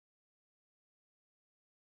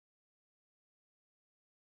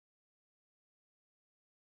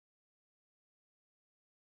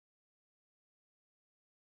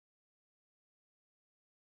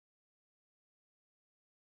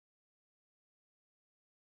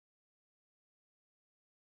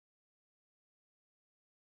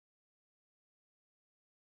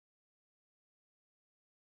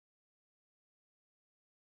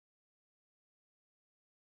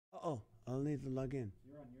I'll need to log in.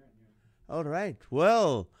 All right.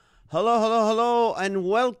 Well, hello, hello, hello, and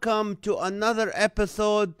welcome to another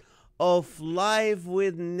episode of Live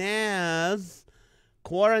with NAZ,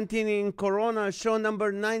 Quarantining Corona, show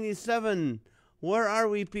number 97. Where are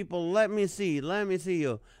we, people? Let me see. Let me see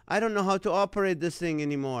you. I don't know how to operate this thing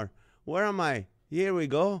anymore. Where am I? Here we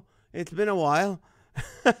go. It's been a while.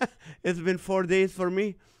 It's been 4 days for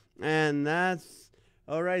me. And that's...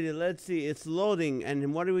 Alrighty, let's see. It's loading.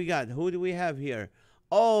 And what do we got? Who do we have here?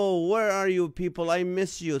 Oh, where are you, people? I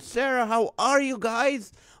miss you. Sarah, how are you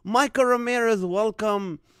guys? Michael Ramirez,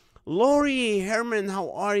 welcome. Lori Herman,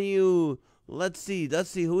 how are you? Let's see.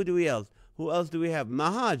 Who do we else? Who else do we have?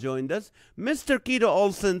 Maha joined us. Mr. Keto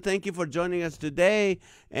Olson, thank you for joining us today.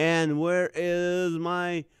 And where is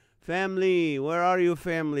my family? Where are you,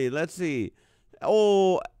 family? Let's see.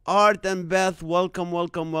 Oh, Art and Beth, welcome,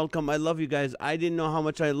 welcome, welcome. I love you guys. I didn't know how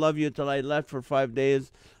much I love you till I left for 5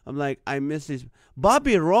 days. I'm like, I miss this.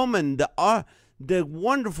 Bobby Roman, the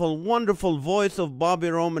wonderful, wonderful voice of Bobby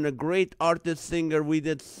Roman, a great artist, singer. We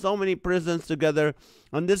did so many prisons together.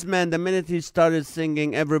 And this man, the minute he started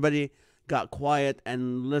singing, everybody got quiet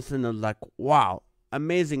and listened. I was like, wow,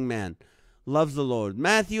 amazing man. Loves the Lord.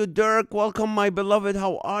 Matthew Dirk, welcome, my beloved.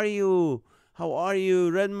 How are you? How are you?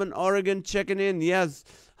 Redmond, Oregon, checking in. Yes.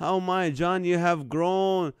 How am I? John, you have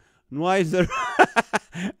grown wiser.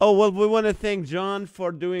 Oh, well, we want to thank John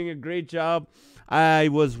for doing a great job. I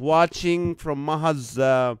was watching from Maha's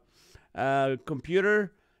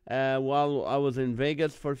computer while I was in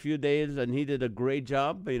Vegas for a few days, and he did a great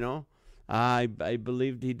job, you know. I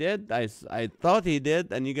believed he did. I thought he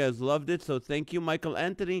did, and you guys loved it. So thank you, Michael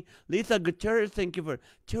Anthony. Lisa Gutierrez, thank you for...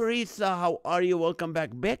 Teresa, how are you? Welcome back.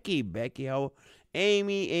 Becky, how...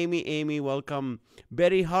 Amy, welcome.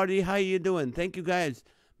 Betty Hardy, how you doing? Thank you, guys.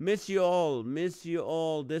 Miss you all. This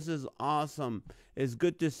is awesome. It's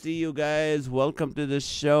good to see you guys. Welcome to the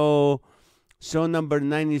show. Show number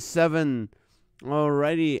 97.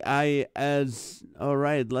 Alrighty,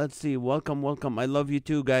 alright, let's see. Welcome. I love you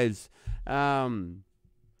too, guys.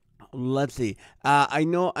 Let's see. I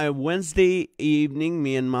know Wednesday evening,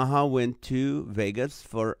 me and Maha went to Vegas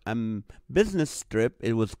for a business trip.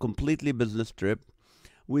 It was completely business trip.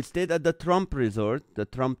 We stayed at the Trump Resort, the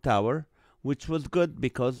Trump Tower, which was good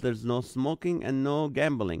because there's no smoking and no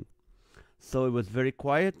gambling. So it was very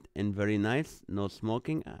quiet and very nice. No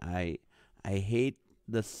smoking. I hate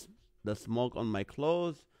the smoke on my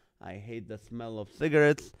clothes. I hate the smell of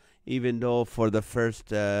cigarettes, even though for the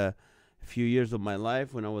first few years of my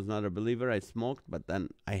life when I was not a believer, I smoked, but then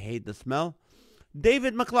I hate the smell.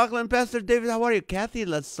 David McLaughlin, Pastor David, how are you? Kathy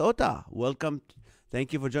Lasota, welcome.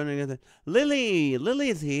 Thank you for joining us. Lily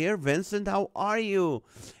is here. Vincent, how are you?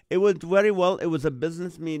 It went very well. It was a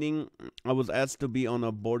business meeting. I was asked to be on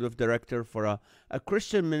a board of director for a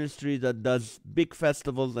Christian ministry that does big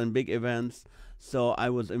festivals and big events. So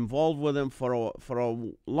I was involved with them for a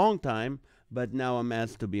long time, but now I'm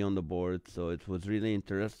asked to be on the board. So it was really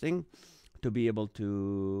interesting to be able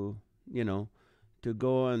to, to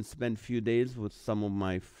go and spend a few days with some of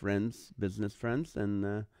my friends, business friends, and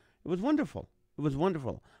it was wonderful. It was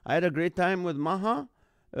wonderful. I had a great time with Maha,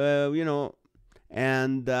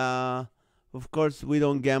 and of course we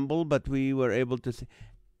don't gamble, but we were able to see.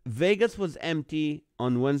 Vegas was empty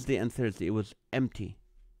on Wednesday and Thursday. It was empty.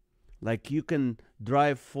 Like you can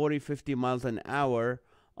drive 40, 50 miles an hour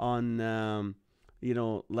on,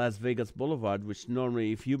 Las Vegas Boulevard, which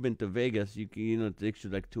normally, if you've been to Vegas, it takes you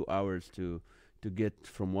like 2 hours to get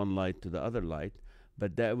from one light to the other light.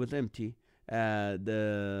 But that was empty.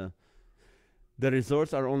 The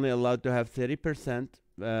resorts are only allowed to have 30%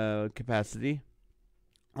 capacity.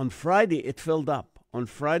 On Friday, it filled up. On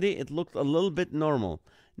Friday, it looked a little bit normal.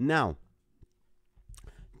 Now,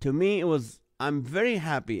 to me, I'm very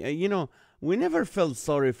happy. We never felt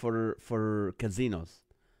sorry for casinos.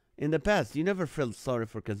 In the past, you never felt sorry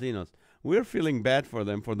for casinos. We're feeling bad for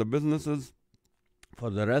them, for the businesses,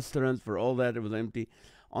 for the restaurants, for all that. It was empty.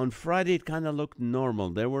 On Friday, it kind of looked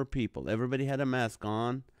normal. There were people. Everybody had a mask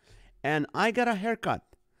on. And I got a haircut.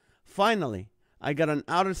 Finally, I got an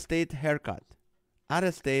out-of-state haircut.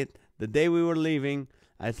 Out-of-state. The day we were leaving,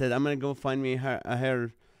 I said, I'm going to go find me a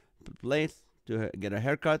hair place to get a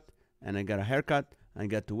haircut. And I got a haircut. I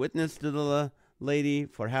got to witness to the lady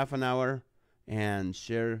for half an hour and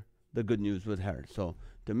share the good news with her. So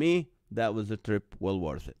to me, that was a trip well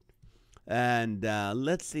worth it. And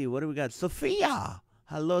let's see, what do we got? Sophia.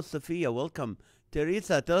 Hello, Sophia. Welcome.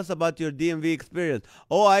 Teresa, tell us about your DMV experience.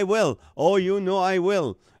 Oh, I will. Oh, I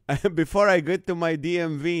will. Before I get to my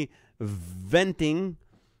DMV venting,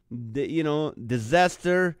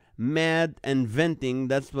 disaster, mad, and venting.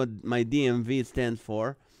 That's what my DMV stands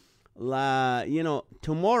for.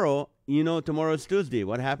 tomorrow, tomorrow is Tuesday.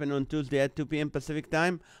 What happened on Tuesday at 2 p.m. Pacific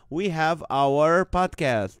time? We have our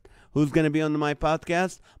podcast. Who's going to be on my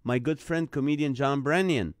podcast? My good friend, comedian John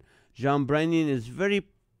Branyan. John Branyan is very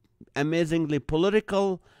amazingly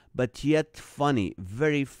political, but yet funny.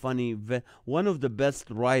 Very funny. One of the best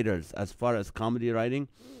writers as far as comedy writing.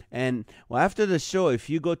 And after the show, if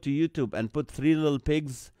you go to YouTube and put Three Little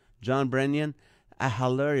Pigs, John Branyan, a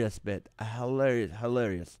hilarious bit.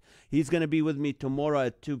 Hilarious. He's going to be with me tomorrow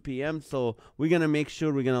at 2 p.m., so we're going to make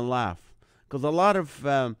sure we're going to laugh. Because a lot of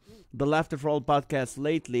the Laughter for All podcast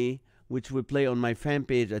lately, which we play on my fan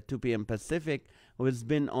page at 2 p.m. Pacific, has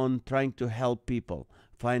been on trying to help people.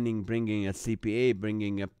 Bringing a CPA,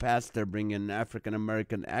 bringing a pastor, bringing an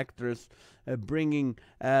African-American actress, bringing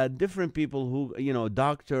different people who,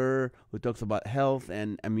 doctor who talks about health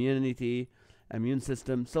and immunity, immune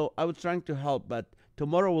system. So I was trying to help, but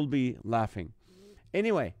tomorrow we'll be laughing.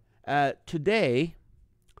 Anyway, today,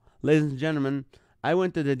 ladies and gentlemen, I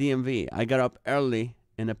went to the DMV. I got up early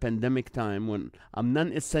in a pandemic time when I'm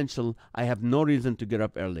non-essential. I have no reason to get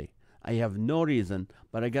up early. I have no reason,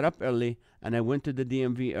 but I got up early and I went to the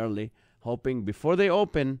DMV early, hoping before they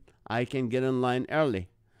open, I can get in line early.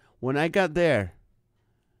 When I got there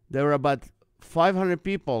were about 500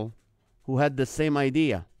 people who had the same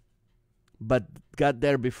idea, but got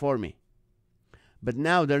there before me. But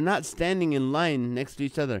now they're not standing in line next to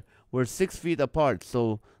each other. We're 6 feet apart,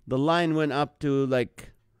 so the line went up to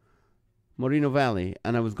like Moreno Valley,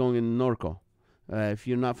 and I was going in Norco. If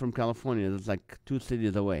you're not from California, it's like 2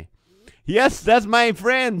 cities away. Yes, that's my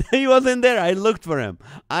friend. He wasn't there. I looked for him.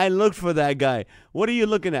 I looked for that guy. What are you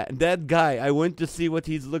looking at? That guy. I went to see what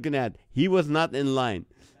he's looking at. He was not in line.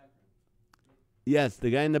 Yes, the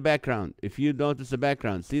guy in the background. If you notice the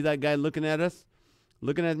background, see that guy looking at us?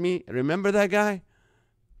 Looking at me? Remember that guy?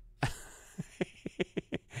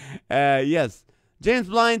 Yes. James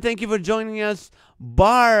Blind, thank you for joining us.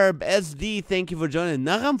 Barb SD, thank you for joining.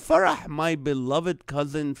 Nagam Farah, my beloved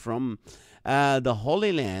cousin from the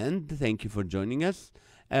Holy Land, thank you for joining us.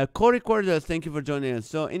 Corey Cordes, thank you for joining us.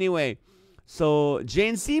 So anyway,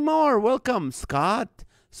 Jane Seymour, welcome. Scott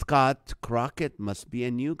Crockett must be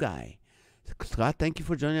a new guy. Scott, thank you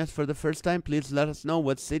for joining us for the first time. Please let us know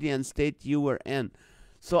what city and state you were in.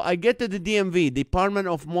 So I get to the DMV, Department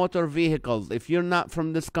of Motor Vehicles. If you're not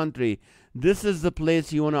from this country, this is the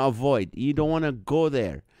place you want to avoid. You don't want to go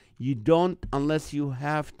there. You don't unless you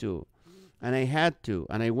have to. And I had to.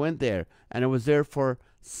 And I went there. And I was there for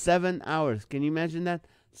 7 hours. Can you imagine that?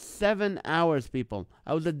 7 hours, people.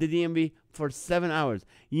 I was at the DMV for 7 hours.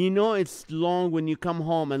 You know it's long when you come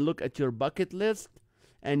home and look at your bucket list.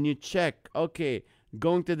 And you check, okay,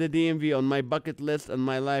 going to the DMV on my bucket list in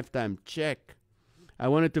my lifetime. Check. I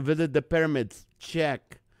wanted to visit the pyramids.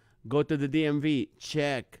 Check. Go to the DMV.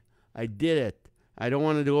 Check. I did it. I don't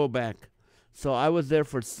want to go back. So I was there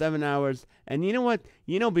for 7 hours. And you know what?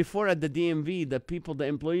 Before at the DMV, the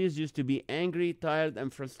employees used to be angry, tired,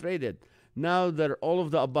 and frustrated. Now they're all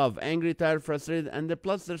of the above. Angry, tired, frustrated, and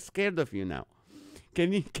plus they're scared of you now.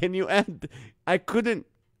 Can you add? I couldn't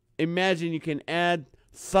imagine you can add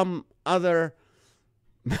some other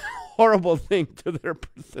horrible thing to their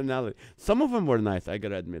personality. Some of them were nice, I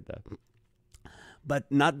gotta admit that.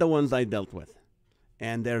 But not the ones I dealt with.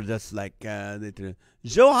 And they're just like,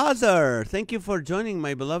 Joe Hazard, thank you for joining,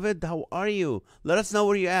 my beloved. How are you? Let us know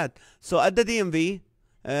where you're at. So at the DMV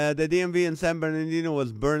in San Bernardino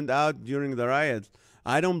was burned out during the riots.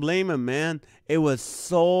 I don't blame him, man. It was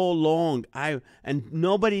so long. And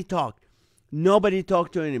nobody talked. Nobody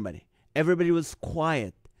talked to anybody. Everybody was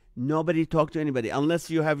quiet. Nobody talked to anybody. Unless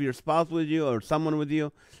you have your spouse with you or someone with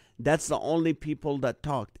you. That's the only people that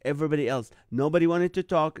talked. Everybody else. Nobody wanted to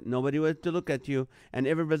talk. Nobody wanted to look at you. And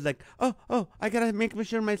everybody's like, oh, I got to make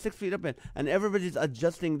sure my 6 feet up. And everybody's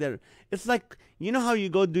adjusting their... It's like, you know how you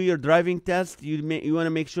go do your driving test? You want to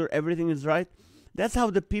make sure everything is right? That's how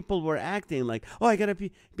the people were acting. Like, oh, I got to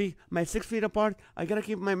be my 6 feet apart. I got to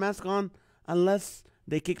keep my mask on unless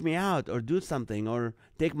they kick me out or do something or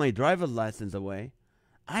take my driver's license away.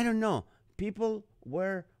 I don't know. People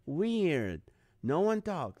were weird. No one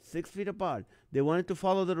talked. 6 feet apart. They wanted to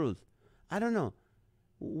follow the rules. I don't know.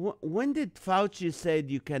 When did Fauci said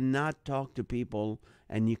you cannot talk to people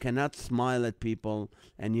and you cannot smile at people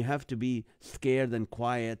and you have to be scared and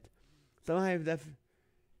quiet? So I have that,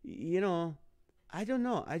 I don't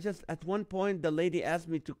know. I just, at one point, the lady asked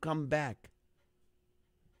me to come back.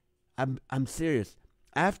 I'm serious.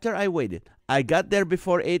 After I waited, I got there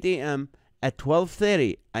before 8 a.m. At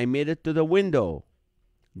 12:30, I made it to the window.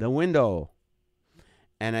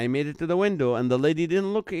 And I made it to the window, and the lady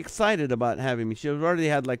didn't look excited about having me. She already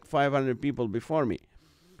had like 500 people before me.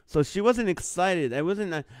 So she wasn't excited. I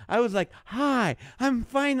wasn't. I was like, "Hi, I'm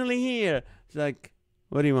finally here." She's like,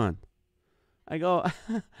 "What do you want?" I go,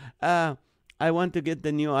 "I want to get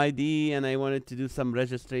the new ID, and I wanted to do some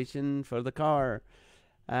registration for the car."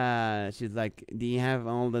 She's like, "Do you have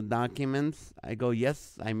all the documents?" I go,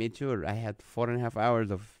 "Yes, I made sure. I had 4.5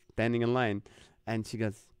 hours of standing in line." And she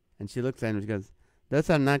goes, and she looks at me. She goes, "Those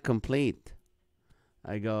are not complete."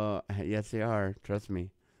 I go, "Yes, they are. Trust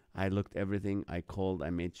me. I looked everything. I called. I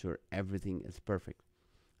made sure everything is perfect."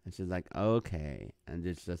 And she's like, "Okay." And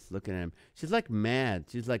just looking at him. She's like mad.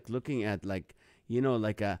 She's like looking at like,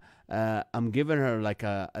 like I'm giving her like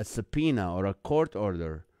a subpoena or a court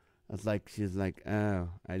order. It's like, she's like, "Oh,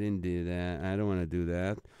 I didn't do that. I don't want to do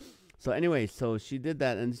that." So anyway, so she did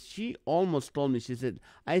that. And she almost told me, she said,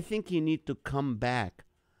 "I think you need to come back."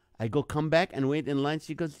 I go, "Come back and wait in line?"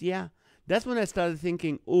 She goes, "Yeah." That's when I started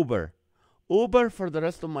thinking Uber. Uber for the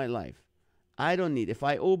rest of my life. I don't need. If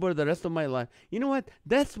I Uber the rest of my life. You know what?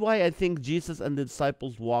 That's why I think Jesus and the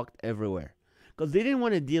disciples walked everywhere. Because they didn't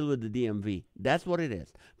want to deal with the DMV. That's what it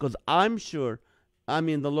is. Because I'm sure,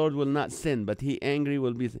 the Lord will not sin, but he angry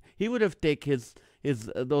will be. He would have taken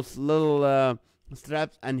his those little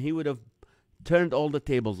straps, and he would have turned all the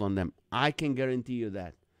tables on them. I can guarantee you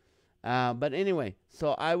that. But anyway,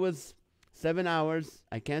 so I was 7 hours.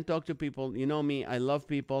 I can't talk to people. You know me. I love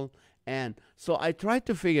people. And so I tried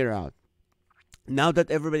to figure out, now that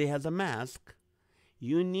everybody has a mask,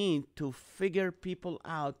 you need to figure people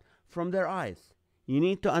out from their eyes. You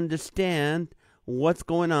need to understand what's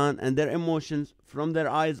going on and their emotions from their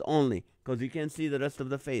eyes only, because you can't see the rest of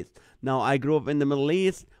the face. Now, I grew up in the Middle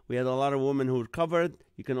East. We had a lot of women who were covered.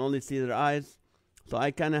 You can only see their eyes. So I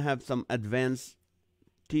kind of have some advanced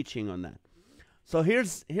teaching on that. So here,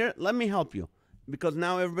 let me help you, because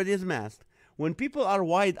now everybody is masked. When people are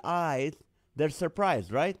wide-eyed, they're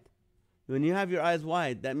surprised, right? When you have your eyes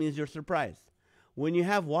wide, that means you're surprised. When you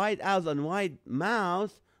have wide eyes and wide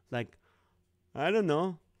mouths, like, I don't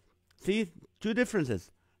know. See, two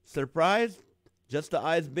differences. Surprised, just the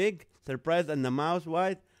eyes big. Surprised and the mouth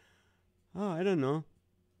wide. Oh, I don't know.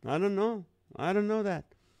 I don't know that.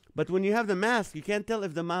 But when you have the mask, you can't tell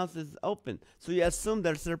if the mouth is open. So you assume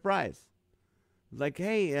they're surprised. Like,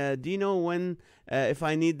 "Hey, do you know when, if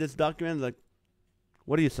I need this document?" Like,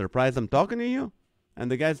 "What are you, surprised I'm talking to you?"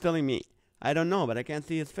 And the guy's telling me, "I don't know, but I can't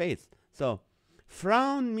see his face." So,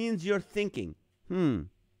 frown means you're thinking. When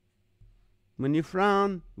you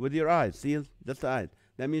frown with your eyes, see, just the eyes,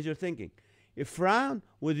 that means you're thinking. If frown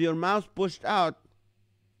with your mouth pushed out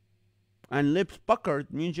and lips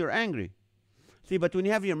puckered, means you're angry. See, but when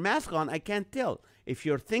you have your mask on, I can't tell if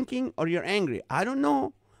you're thinking or you're angry. I don't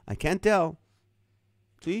know. I can't tell.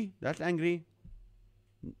 See, that's angry.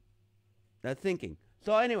 That's thinking.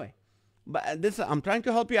 So anyway, but I'm trying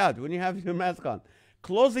to help you out when you have your mask on.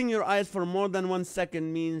 Closing your eyes for more than 1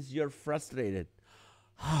 second means you're frustrated.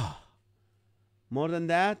 More than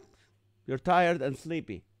that, you're tired and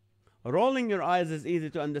sleepy. Rolling your eyes is easy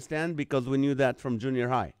to understand because we knew that from junior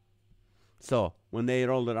high. So when they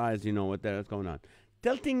roll their eyes, you know what is going on.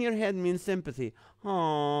 Tilting your head means sympathy.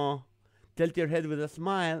 Aww. Tilt your head with a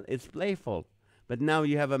smile. It's playful. But now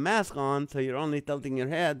you have a mask on, so you're only tilting your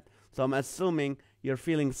head. So I'm assuming you're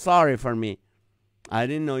feeling sorry for me. I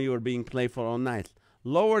didn't know you were being playful or nice.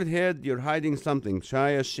 Lowered head, you're hiding something. Shy,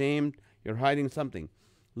 ashamed, you're hiding something.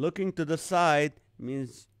 Looking to the side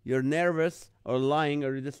means you're nervous or lying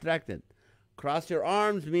or you're distracted. Cross your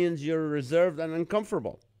arms means you're reserved and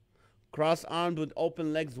uncomfortable. Cross-armed with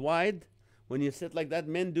open legs wide. When you sit like that,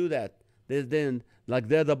 men do that. Like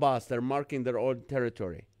they're the boss. They're marking their own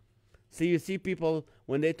territory. See, you see people,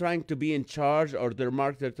 when they're trying to be in charge or they're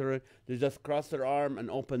marked their territory, they just cross their arm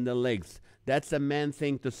and open their legs. That's a man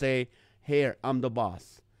thing to say, "Here, I'm the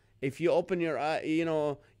boss." If you open your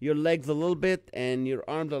your legs a little bit and your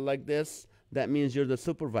arms are like this, that means you're the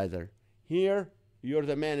supervisor. Here, you're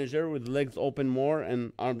the manager with legs open more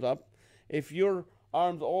and arms up. If your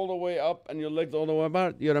arms all the way up and your legs all the way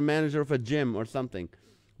apart, you're a manager of a gym or something.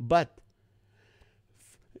 But,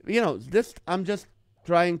 I'm just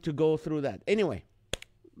trying to go through that. Anyway,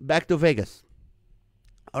 back to Vegas.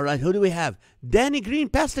 All right, who do we have? Danny Green,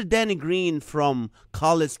 Pastor Danny Green from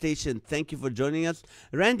College Station. Thank you for joining us.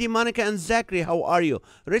 Randy, Monica, and Zachary, how are you?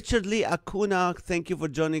 Richard Lee Acuna, thank you for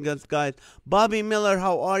joining us, guys. Bobby Miller,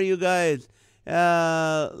 how are you guys?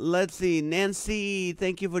 Let's see. Nancy,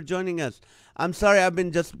 thank you for joining us. I'm sorry, I've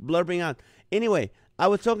been just blurbing out. Anyway, I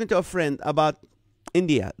was talking to a friend about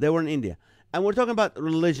India. They were in India. And we're talking about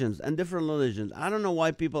religions and different religions. I don't know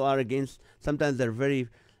why people are against, sometimes they're very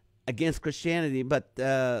against Christianity, but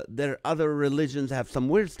their other religions have some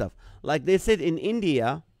weird stuff. Like they said in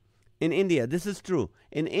India, In India, this is true.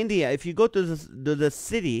 In India, if you go to the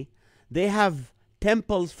city, they have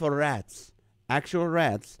temples for rats, actual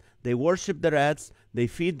rats. They worship the rats, they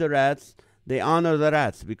feed the rats, they honor the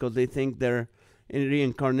rats because they think they're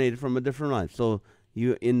reincarnated from a different life. So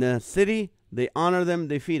you in the city, they honor them,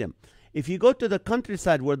 they feed them. If you go to the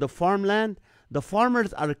countryside where the farmland, the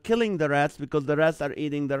farmers are killing the rats because the rats are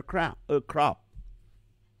eating their crop.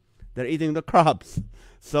 They're eating the crops.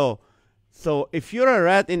 So if you're a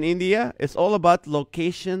rat in India, it's all about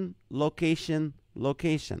location, location,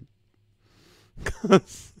 location.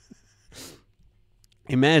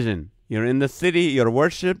 Imagine, you're in the city, you're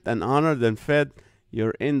worshipped and honored and fed.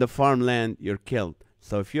 You're in the farmland, you're killed.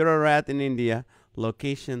 So if you're a rat in India,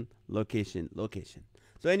 location, location, location.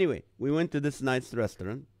 So anyway, we went to this nice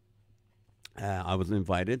restaurant. I was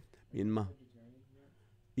invited.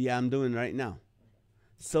 Yeah, I'm doing right now.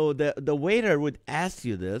 So the waiter would ask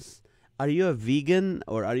you this, are you a vegan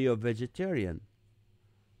or are you a vegetarian?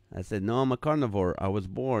 I said, no, I'm a carnivore.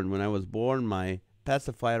 When I was born, my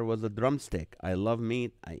pacifier was a drumstick. I love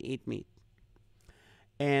meat. I eat meat.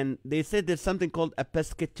 And they said there's something called a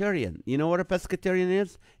pescatarian. You know what a pescatarian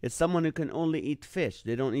is? It's someone who can only eat fish.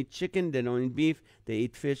 They don't eat chicken. They don't eat beef. They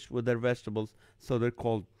eat fish with their vegetables. So they're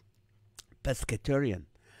called pescatarian.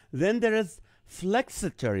 Then there is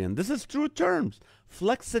flexitarian. This is true terms.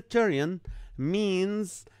 Flexitarian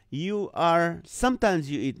means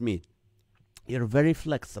sometimes you eat meat. You're very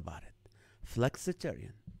flex about it.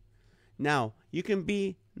 Flexitarian. Now,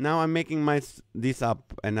 I'm making these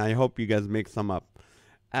up, and I hope you guys make some up.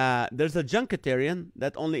 There's a junketarian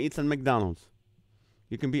that only eats at McDonald's.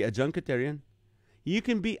 You can be a junketarian. You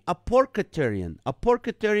can be a porkatarian. A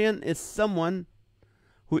porkatarian is someone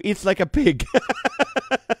who eats like a pig.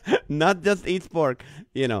 Not just eats pork,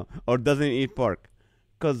 or doesn't eat pork.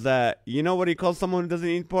 Because you know what you call someone who doesn't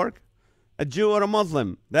eat pork? A Jew or a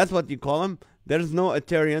Muslim. That's what you call them. There's no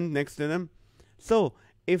Atarian next to them. So,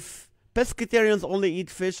 if pescatarians only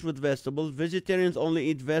eat fish with vegetables, vegetarians only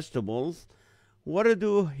eat vegetables, what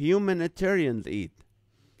do humanitarians eat?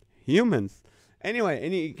 Humans.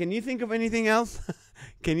 Anyway, can you think of anything else?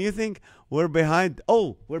 Can you think we're behind?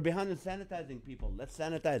 Oh, we're behind in sanitizing, people. Let's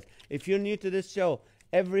sanitize. If you're new to this show,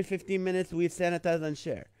 every 15 minutes we sanitize and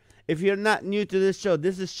share. If you're not new to this show,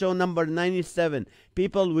 this is show number 97.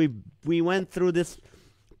 People, we went through this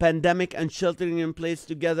pandemic and sheltering in place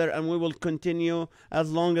together, and we will continue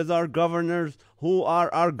as long as our governors, who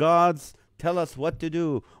are our gods, tell us what to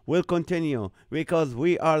do. We'll continue because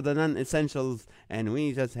we are the non-essentials, and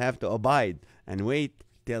we just have to abide and wait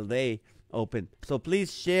till they open. So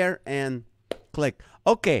please share and click.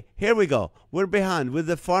 Okay, here we go. We're behind. With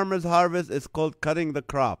the farmer's harvest, it's called cutting the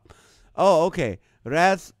crop. Oh, okay.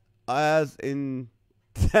 Rats as in,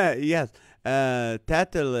 yes,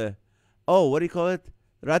 tattle. Oh, what do you call it?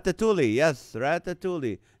 Ratatouille. Yes,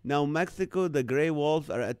 ratatouille. Now, Mexico, the gray wolves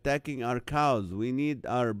are attacking our cows. We need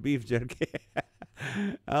our beef jerky.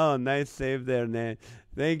 Oh, nice save there, Nan.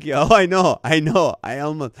 Thank you. Oh, I know. I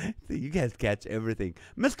almost, you guys catch everything.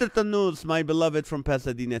 Mr. Tanus, my beloved from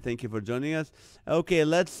Pasadena, thank you for joining us. Okay,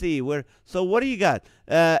 let's see. So what do you got?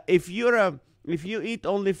 If you eat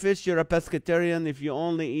only fish, you're a pescatarian. If you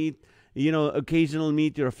only eat, occasional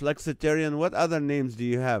meat, you're a flexitarian. What other names do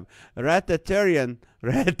you have? Ratatarian,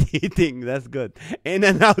 rat eating. That's good. In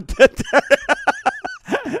and out.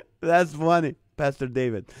 That's funny, Pastor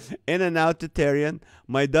David. In and out-tarian.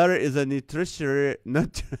 My daughter is a nutritarian.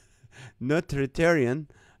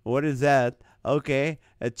 What is that? Okay,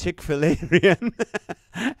 a Chick-fil-A-rian.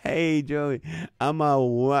 Hey, Joey. I'm a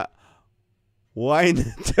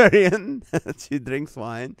winetarian. She drinks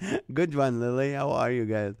wine. Good one, Lily. How are you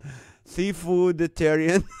guys?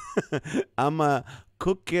 Seafooditarian. I'm a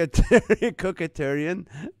cookitarian.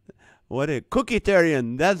 What a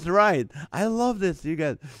cookietarian. That's right. I love this, you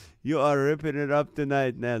guys. You are ripping it up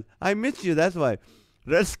tonight, Naz. I miss you, that's why.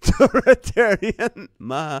 Restauratarian.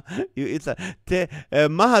 Maha,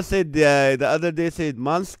 Maha said the other day, said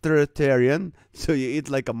monsteritarian. So you eat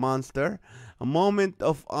like a monster. A moment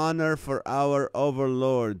of honor for our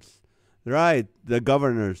overlords. Right, the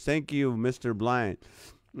governors. Thank you, Mr. Blind.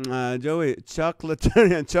 Joey,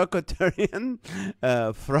 chocotarian,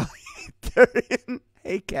 frytarian.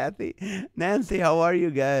 Hey, Kathy. Nancy, how are you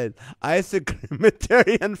guys?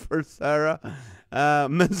 Isocremitarian for Sarah.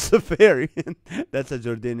 Mensifarian. That's a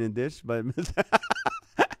Jordanian dish. But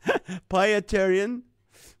Pietarian.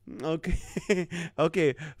 Okay.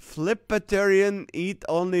 Okay. Flipatarian. Eat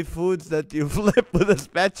only foods that you flip with a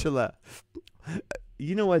spatula.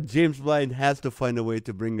 You know what? James Blind has to find a way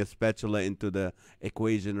to bring a spatula into the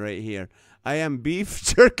equation right here. I am beef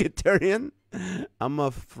jerkitarian. I'm a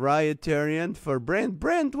frietarian for Brent.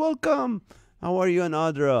 Brent, welcome. How are you and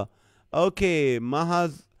Audra? Okay,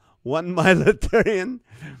 Maha's one militarian.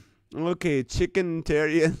 Okay,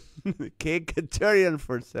 chicken-tarian. Cake-tarian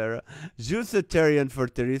for Sarah. Juice-tarian for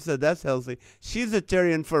Teresa. That's healthy. She's a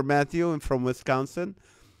tarian for Matthew from Wisconsin.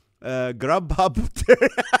 Grubhub-tarian.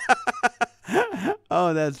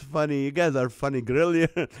 Oh, that's funny. You guys are funny.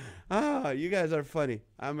 Grillier. You guys are funny.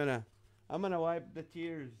 I'm gonna wipe the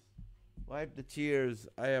tears. Wipe the tears.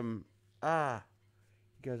 You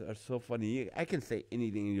guys are so funny. I can say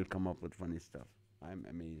anything and you'll come up with funny stuff. I'm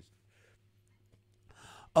amazed.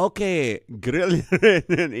 Okay, grill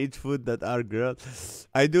and eat food that are grilled.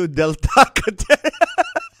 I do Del Taco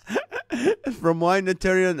from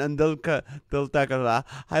Winetarian and Del Taco.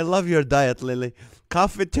 I love your diet, Lily.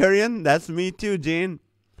 Coffeetarian, that's me too, Jane.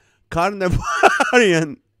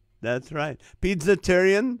 Carnivarian, that's right.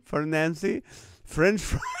 Pizzatarian for Nancy. French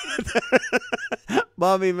fry.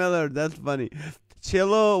 Bobby Miller, that's funny.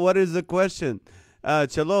 Chilo, what is the question?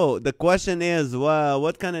 Chilo, the question is,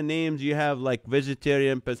 what kind of names do you have, like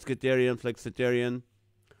vegetarian, pescatarian, flexitarian?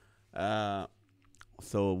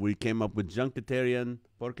 So we came up with junkatarian,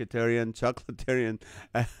 porkatarian, chocolatarian,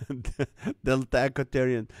 and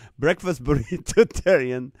deltacotarian, breakfast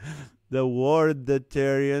burrito-tarian, the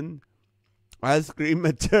warditarian, ice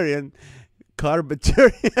creamatarian,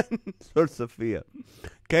 carbitarian, for Sophia.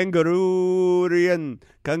 Kangaroorian,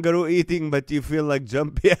 kangaroo eating, but you feel like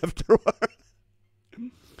jumpy afterward.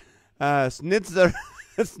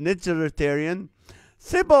 Snitzeritarian.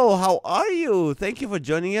 Sybil, how are you? Thank you for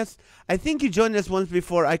joining us. I think you joined us once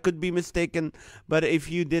before. I could be mistaken, but if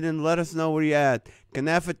you didn't, let us know where you're at.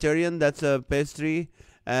 Canafetarian, that's a pastry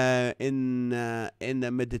in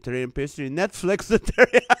the Mediterranean pastry.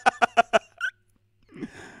 Netflixitarian.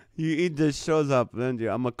 You eat the shows up, don't you?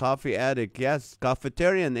 I'm a coffee addict. Yes,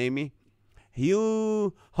 coffeetarian, Amy.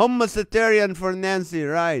 You homocytarian for Nancy,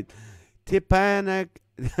 right?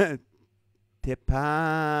 Tipanakitarian.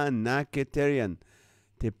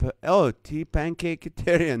 Tea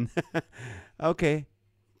pancaketarian. Okay.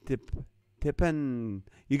 Tipan.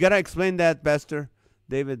 You gotta explain that, Pastor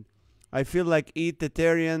David. I feel like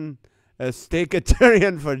eatitarian,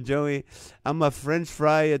 steakitarian for Joey. I'm a French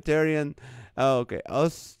fryitarian. Oh, okay.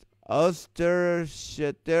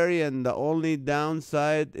 Austershitarian. The only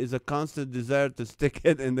downside is a constant desire to stick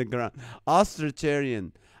it in the ground.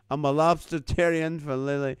 Ostracharian. I'm a lobstertarian for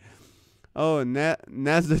Lily. Oh,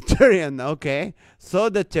 Nazatarian. Okay.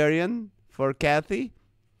 Sodatarian for Kathy.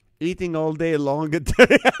 Eating all day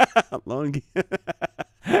longitarian. Long.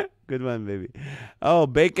 Good one, baby. Oh,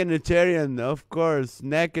 baconitarian, of course.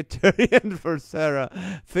 Snackitarian for Sarah.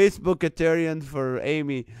 Facebookitarian for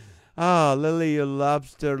Amy. Ah, Lily, your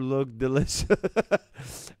lobster look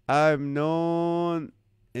delicious. I'm known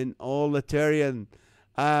in allitarian.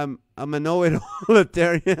 I'm a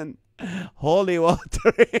know-it-allitarian. Holy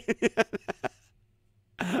waterian.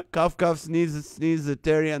 Cough, cough, sneeze,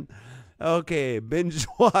 sneeze-itarian. Okay,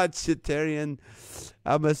 binge-watch-itarian.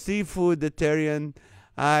 I'm a seafood-itarian.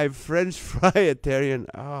 I'm French fry-itarian.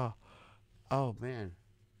 Oh, man.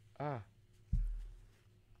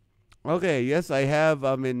 Okay, yes, I have.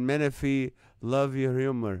 I'm in Menifee. Love your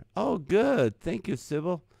humor. Oh, good. Thank you,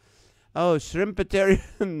 Sybil. Oh,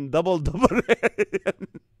 shrimpitarian, double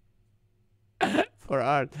for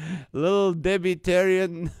Art. Little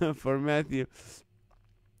Debbie-tarian for Matthew.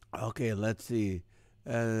 Okay, let's see.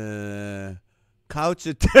 Couchitarian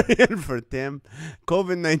for Tim.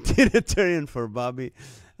 COVID-19-itarian for Bobby.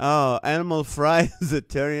 Oh, animal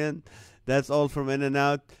fries-itarian. That's all from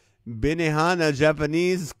In-N-Out. Benihana,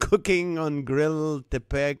 Japanese cooking on grill,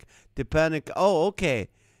 Tepanic. Oh, okay.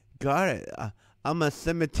 Got it. I'm a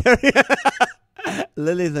cemetery.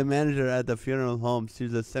 Lily's a manager at the funeral home.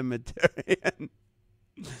 She's a cemeterian.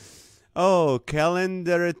 Oh,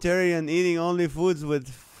 calendaritarian, eating only foods with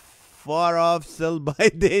far-off sell-by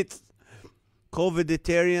dates.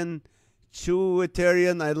 COVIDitarian,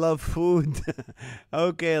 chewitarian, I love food.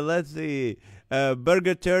 Okay, let's see.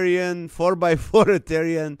 Burgertarian,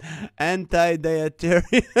 4x4itarian,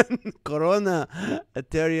 anti-dietarian,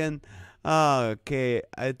 corona-itarian. Okay,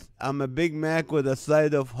 I'm a Big Mac with a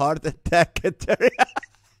side of heart attack-itarian.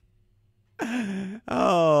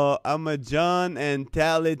 Oh, I'm a John and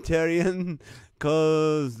Talitarian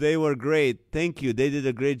because they were great. Thank you. They did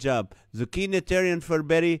a great job. Zucchini-tarian for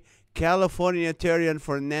Betty. California-tarian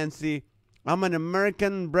for Nancy. I'm an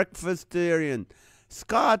American breakfastarian.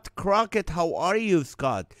 Scott Crockett, how are you,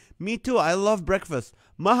 Scott? Me too. I love breakfast.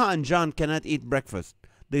 Maha and John cannot eat breakfast.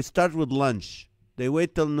 They start with lunch. They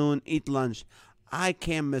wait till noon, eat lunch. I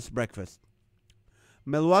can't miss breakfast.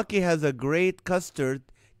 Milwaukee has a great custard.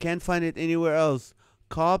 Can't find it anywhere else.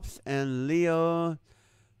 Cops and Leo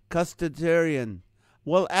Custodian.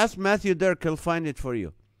 Well, ask Matthew Dirk. He'll find it for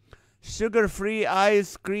you. Sugar-free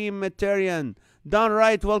ice cream-tarian.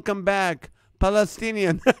 Downright, welcome back.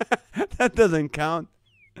 Palestinian. That doesn't count.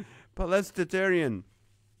 Palestinian.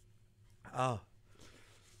 Oh.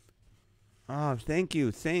 Oh, thank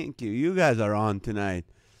you. Thank you. You guys are on tonight.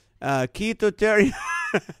 Keto-tarian.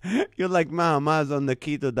 You're like, Ma's on the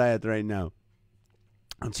keto diet right now.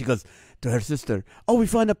 And she goes to her sister, oh, we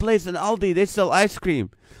found a place in Aldi. They sell ice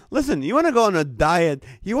cream. Listen, you want to go on a diet.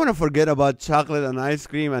 You want to forget about chocolate and ice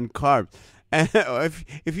cream and carbs. And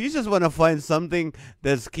if you just want to find something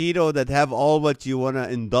that's keto, that have all what you want to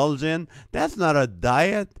indulge in, that's not a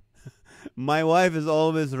diet. My wife is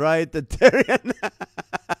always right. Tarian,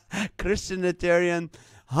 Christianitarian,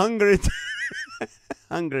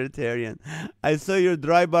 Hungritarian. I saw your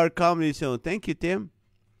dry bar comedy show. Thank you, Tim.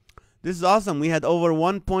 This is awesome. We had over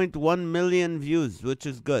 1.1 million views, which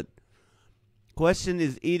is good. Question,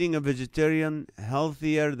 is eating a vegetarian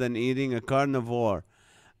healthier than eating a carnivore?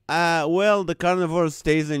 Well, the carnivore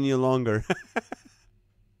stays in you longer.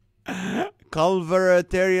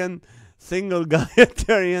 Culveritarian, single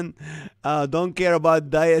guyatarian, don't care about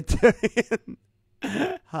dietarian.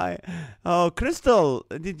 Hi. Oh, Crystal,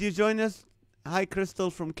 did you join us? Hi, Crystal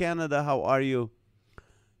from Canada. How are you?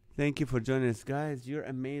 Thank you for joining us. Guys, you're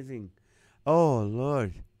amazing. Oh,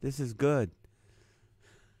 Lord, this is good.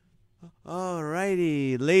 All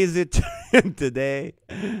righty. Lazy today.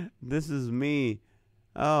 This is me.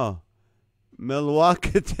 Oh,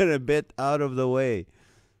 Milwaukee, a bit out of the way.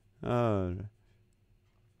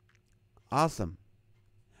 Awesome.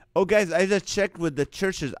 Oh, guys, I just checked with the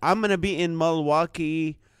churches. I'm going to be in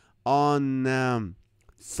Milwaukee on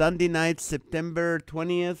Sunday night, September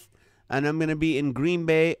 20th. And I'm going to be in Green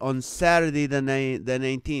Bay on Saturday, the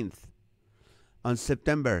 19th on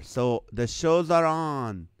September. So the shows are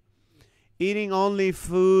on. Eating only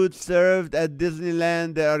food served at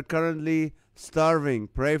Disneyland. They are currently starving.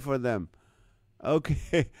 Pray for them.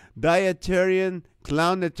 Okay. Dietarian,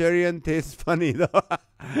 clownitarian tastes funny though.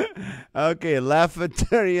 Okay.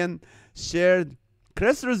 Laughatarian shared.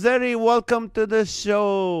 Chris Rossetti, welcome to the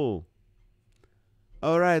show.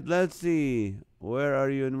 All right. Let's see. Where are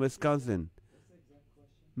you in Wisconsin?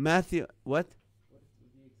 Matthew, what?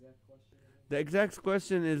 The exact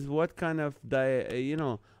question is what kind of diet,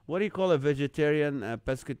 what do you call a vegetarian, a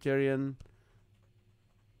pescatarian?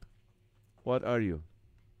 What are you?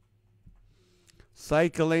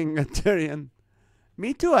 Cycling-atarian.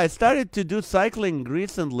 Me too. I started to do cycling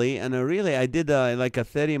recently, and I did like a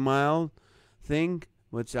 30-mile thing,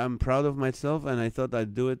 which I'm proud of myself, and I thought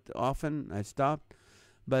I'd do it often. I stopped.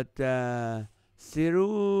 But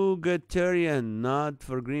Cirugatarian, not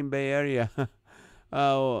for Green Bay area.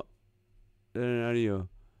 Oh, there are you.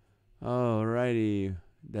 Oh, righty.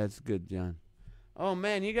 That's good, John. Oh,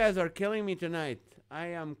 man, you guys are killing me tonight. I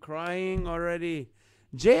am crying already.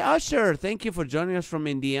 Jay Usher, thank you for joining us from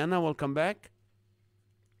Indiana. Welcome back.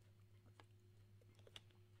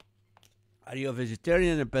 Are you a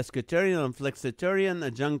vegetarian, a pescatarian, a flexitarian, a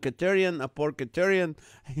junkatarian, a porkatarian,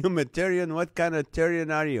 a humanitarian? What kind of tarian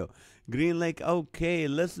are you? Green Lake, okay.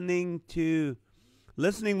 Listening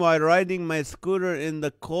while riding my scooter in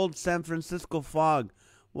the cold San Francisco fog.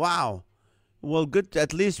 Wow. Well, good.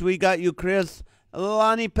 At least we got you, Chris.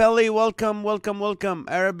 Lani Pelli, welcome.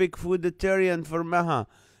 Arabic fooditarian for Maha.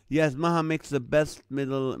 Yes, Maha makes the best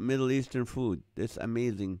Middle Eastern food. It's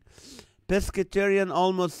amazing. Pescatarian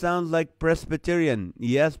almost sounds like Presbyterian.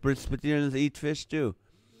 Yes, Presbyterians eat fish too.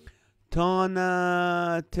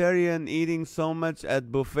 Tonatarian, eating so much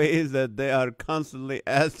at buffets that they are constantly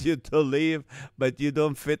asked you to leave, but you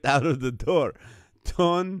don't fit out of the door.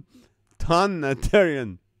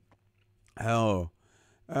 Tonatarian. Oh,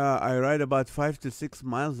 I ride about 5 to 6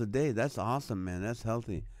 miles a day. That's awesome, man. That's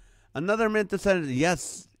healthy. Another mental sentence.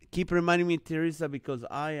 Yes, keep reminding me, Teresa, because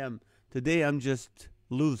today I'm just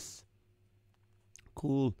loose.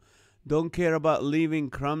 Cool. Don't care about leaving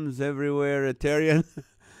crumbs everywhere. Atarian.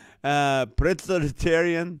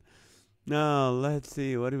 Pretzelitarian. No, let's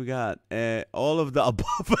see. What do we got? All of the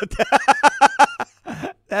above.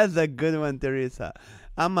 That's a good one, Teresa.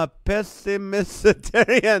 I'm a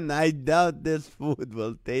pessimistarian. I doubt this food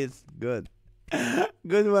will taste good.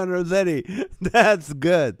 Good one, Rossetti. That's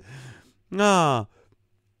good. No.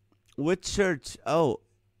 Which church? Oh,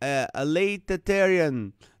 a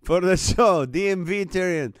lateitarian for the show.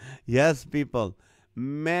 DMV-tarian. Yes, people.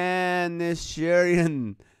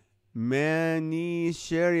 Manisharian.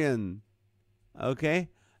 Okay.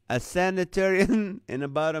 A sanitarian. In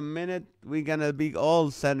about a minute, we're going to be all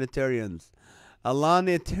sanitarians.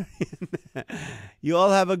 Alanitarian. You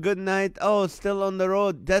all have a good night. Oh, still on the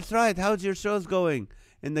road. That's right. How's your shows going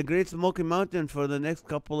in the Great Smoky Mountain for the next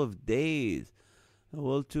couple of days? The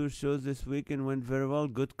World Tour shows this weekend went very well.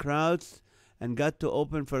 Good crowds. And got to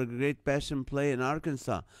open for a Great Passion Play in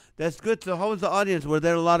Arkansas. That's good. So how was the audience? Were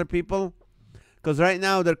there a lot of people? Because right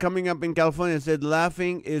now they're coming up in California and said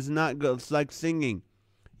laughing is not good. It's like singing.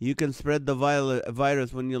 You can spread the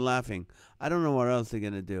virus when you're laughing. I don't know what else they're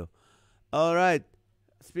going to do. All right.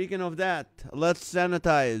 Speaking of that, let's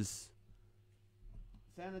sanitize.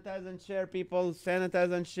 Sanitize and share, people.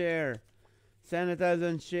 Sanitize and share. Sanitize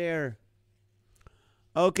and share.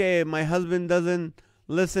 Okay, my husband doesn't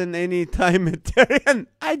listen anytime.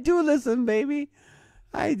 I do listen, baby.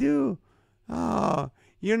 I do. Oh,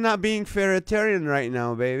 you're not being fairitarian right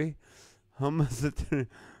now, baby.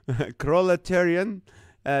 Proletarian,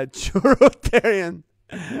 churrotarian.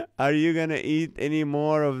 Are you gonna eat any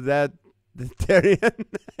more of that vegetarian?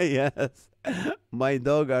 Yes. My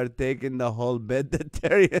dog are taking the whole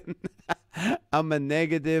vegetarian. I'm a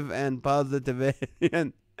negative and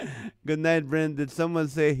positivarian. Good night, Brent. Did someone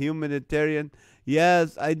say humanitarian?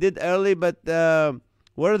 Yes, I did early, but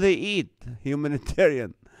where do they eat?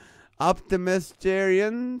 Humanitarian.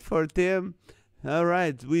 Optimistarian for Tim. All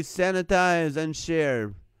right, we sanitize and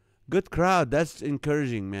share. Good crowd. That's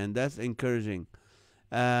encouraging, man. That's encouraging.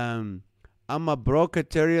 I'm a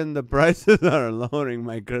brocatarian. The prices are lowering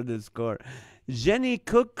my credit score. Jenny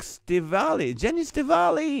Cook Stivali. Jenny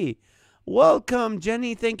Stivali. Welcome,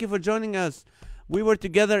 Jenny. Thank you for joining us. We were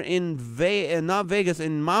together in not Vegas,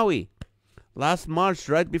 in Maui last March,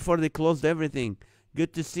 right before they closed everything.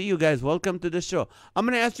 Good to see you guys. Welcome to the show. I'm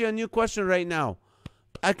going to ask you a new question right now.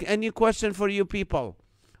 A new question for you people.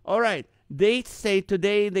 All right. They say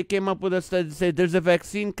today they came up with a study to say there's a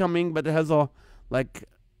vaccine coming, but it has a lot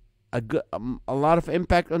of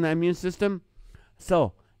impact on the immune system.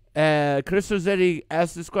 So, Chris Rossetti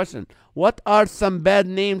asked this question. What are some bad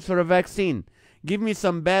names for a vaccine? Give me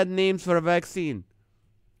some bad names for a vaccine.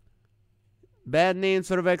 Bad names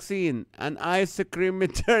for a vaccine. An ice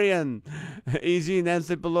creamitarian. E.g.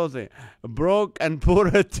 Nancy Pelosi. Broke and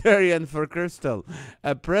pooritarian for Crystal.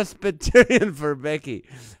 A Presbyterian for Becky.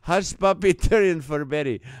 Hush puppytarian for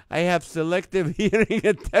Betty. I have selective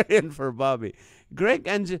hearingitarian for Bobby. Greg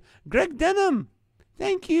Denham.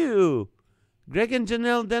 Thank you. Greg and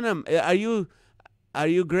Janelle Denham. Are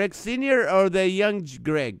you Greg Sr. or the young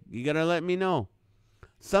Greg? You gotta let me know.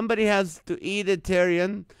 Somebody has to eat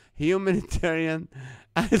Itarian, humanitarian,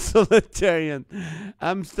 isolitarian.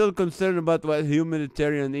 I'm still concerned about what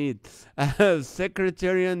humanitarian eat.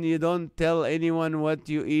 Secretarian, you don't tell anyone what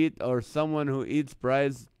you eat, or someone who eats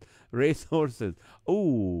prized racehorses.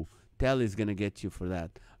 Ooh, Tally's gonna get you for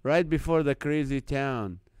that. Right before the crazy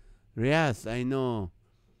town. Yes, I know.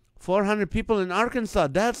 400 people in Arkansas.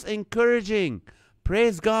 That's encouraging.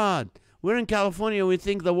 Praise God. We're in California. We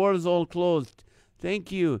think the world is all closed.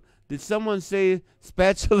 Thank you. Did someone say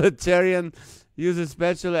spatulatarian? Use a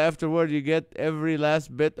spatula afterward. You get every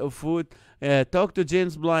last bit of food. Talk to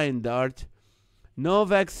James Blind, Art. No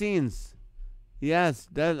vaccines. Yes.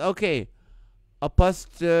 That okay.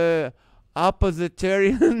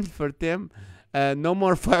 Oppositarian for Tim. No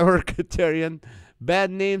more fireworkitarian.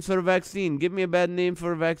 Bad names for vaccine. Give me a bad name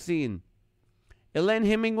for vaccine. Elaine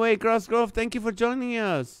Hemingway, Crossgrove, thank you for joining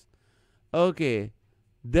us. Okay.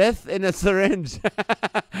 Death in a syringe.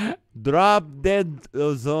 Drop dead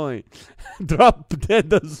ozone. Drop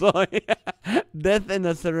dead ozone. Death in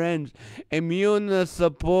a syringe. Immune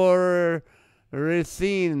suppressine.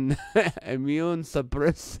 Immune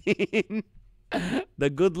suppressine. The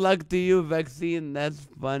good luck to you vaccine. That's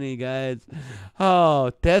funny, guys.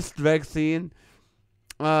 Oh, test vaccine.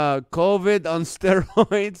 COVID on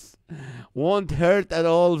steroids. Won't hurt at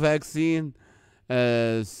all vaccine.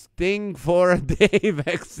 Sting for a day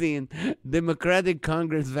vaccine. Democratic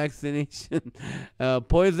Congress vaccination.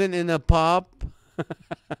 Poison in a pop.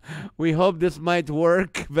 We hope this might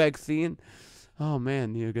work vaccine. Oh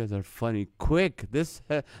man, you guys are funny. Quick, this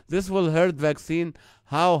will hurt vaccine.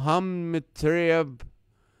 How hurt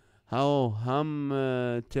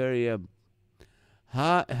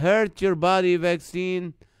your body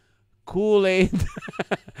vaccine. Kool-Aid.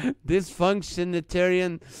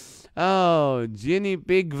 Dysfunctionitarian. Oh, guinea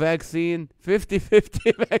pig vaccine.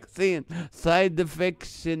 50-50 vaccine. Side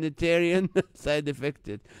effectionitarian. Side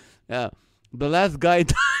effected. The last guy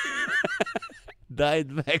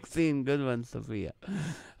died vaccine. Good one, Sophia.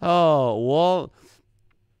 Oh,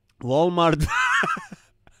 Walmart.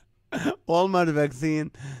 Walmart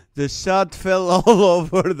vaccine. The shot fell all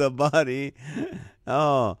over the body.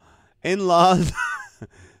 Oh, in-laws.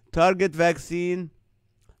 Target vaccine.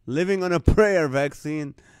 living on a prayer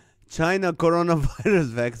vaccine, China coronavirus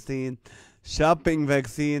vaccine, shopping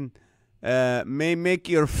vaccine, may make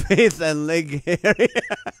your face and leg hairy.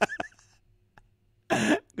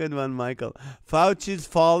 Good one, Michael. Fauci's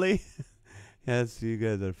folly. Yes, you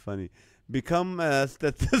guys are funny. Become a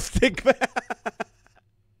statistic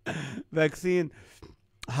vaccine.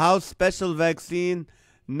 House special vaccine.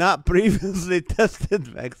 Not previously tested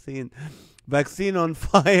vaccine. Vaccine on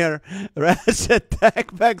fire. Rash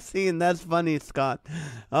attack vaccine. That's funny, Scott.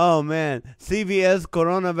 Oh, man. CVS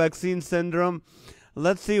corona vaccine syndrome.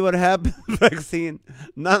 Let's see what happens. Vaccine.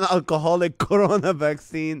 Non-alcoholic corona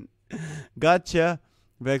vaccine. Gotcha.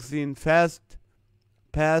 Vaccine. Fast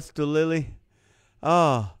pass to Lily.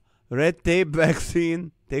 Oh, red tape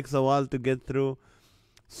vaccine. Takes a while to get through.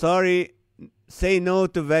 Sorry. Say no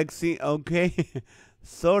to vaccine. Okay.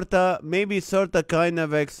 Maybe sorta kinda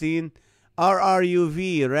vaccine.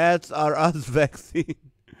 RRUV. Rats are us vaccine.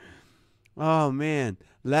 Oh, man.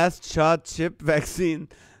 Last shot chip vaccine.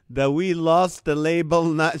 We lost the label.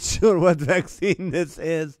 Not sure what vaccine this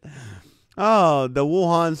is. Oh, the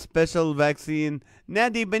Wuhan special vaccine.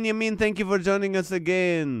 Nadi Benjamin, thank you for joining us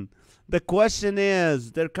again. The question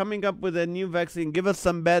is, they're coming up with a new vaccine. Give us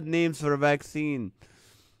some bad names for a vaccine.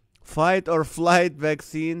 Fight or flight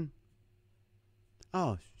vaccine.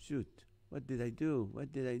 Oh, shoot. What did I do?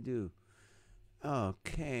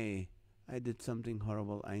 Okay. I did something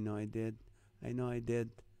horrible. I know I did.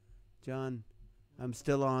 John, I'm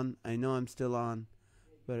still on. I know I'm still on.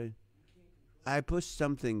 But I pushed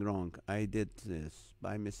something wrong. I did this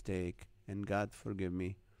by mistake. And God forgive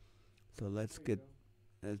me. So let's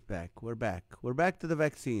back. We're back to the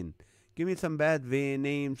vaccine. Give me some bad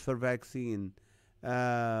names for vaccine.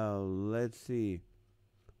 Let's see.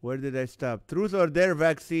 Where did I stop? Truth or dare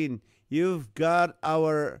vaccine. You've got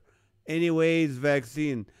our anyways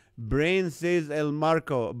vaccine. Brian says El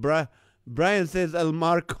Marco.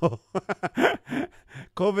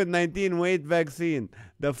 COVID-19 weight vaccine.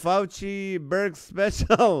 The Fauci Berg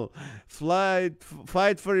special.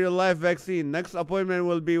 Fight for your life vaccine. Next appointment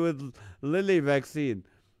will be with Lily vaccine.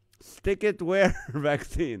 Stick it where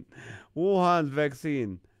vaccine. Wuhan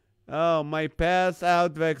vaccine. Oh, my pass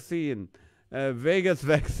out vaccine. Vegas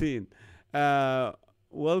vaccine.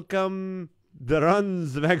 Welcome the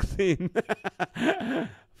runs vaccine.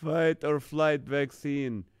 Fight or flight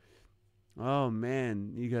vaccine. Oh,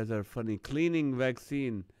 man, you guys are funny. Cleaning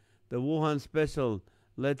vaccine. The Wuhan special.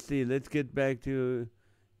 Let's see. Let's get back to...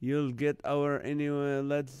 You'll get our... Anyway,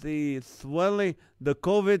 let's see. Swelling. The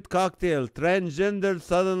COVID cocktail. Transgender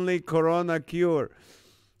suddenly corona cure.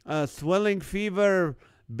 Swelling fever.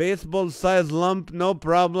 Baseball-sized lump. No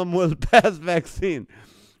problem. Will pass vaccine.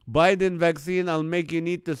 Biden vaccine. I'll make you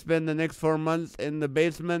need to spend the next 4 months in the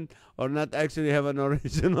basement or not actually have an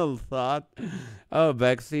original thought. Oh,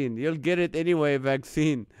 vaccine. You'll get it anyway,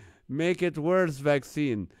 vaccine. Make it worse,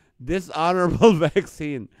 vaccine. Dishonorable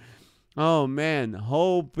vaccine. Oh, man.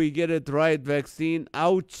 Hope we get it right, vaccine.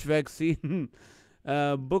 Ouch, vaccine.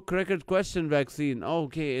 Book record question vaccine.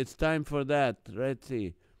 Okay, it's time for that. Let's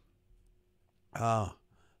see. Oh,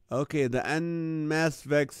 okay. The unmasked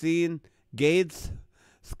vaccine. Gates.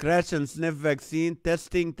 Scratch and sniff vaccine.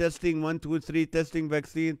 Testing. 1, 2, 3. Testing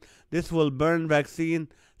vaccine. This will burn vaccine.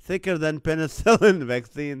 Thicker than penicillin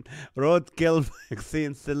vaccine. Roadkill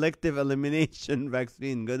vaccine. Selective elimination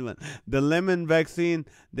vaccine. Good one. The lemon vaccine.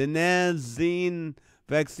 The NAZ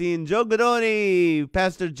vaccine. Joe Godoni.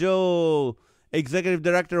 Pastor Joe. Executive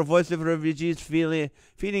Director of Voice of Refugees.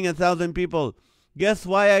 Feeding 1,000 people. Guess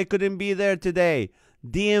why I couldn't be there today?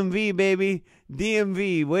 DMV, baby.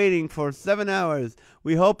 DMV, waiting for 7 hours.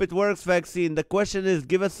 We hope it works, vaccine. The question is,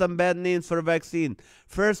 give us some bad names for a vaccine.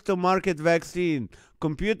 First to market vaccine.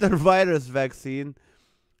 Computer virus vaccine.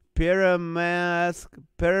 Permanent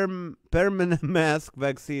mask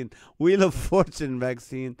vaccine. Wheel of Fortune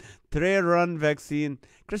vaccine. Trail run vaccine.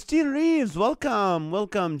 Christine Reeves,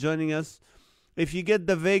 welcome joining us. If you get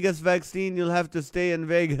the Vegas vaccine, you'll have to stay in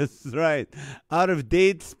Vegas, right? Out of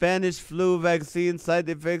date Spanish flu vaccine. Side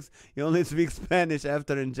effects, you only speak Spanish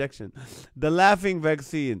after injection. The laughing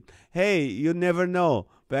vaccine. Hey, you never know.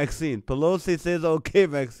 Vaccine. Pelosi says okay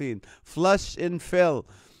vaccine. Flush and fill.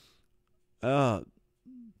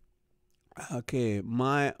 Okay,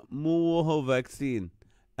 my Muho vaccine.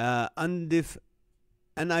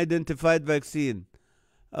 Unidentified vaccine.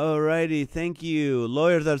 Alrighty, thank you.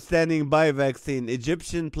 Lawyers are standing by vaccine.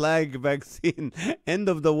 Egyptian plague vaccine. End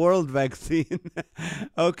of the world vaccine.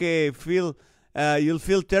 Okay, you'll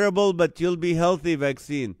feel terrible, but you'll be healthy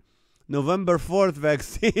vaccine. November 4th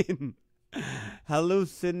vaccine.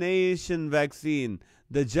 Hallucination vaccine.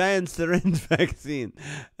 the giant syringe vaccine,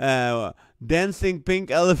 dancing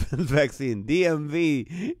pink elephant vaccine,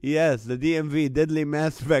 DMV, yes, the DMV, deadly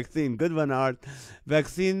mass vaccine, good one, Art,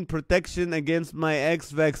 vaccine protection against my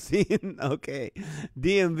ex vaccine, okay,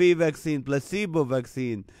 DMV vaccine, placebo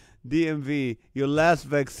vaccine, DMV, your last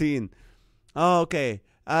vaccine, okay.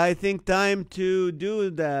 I think time to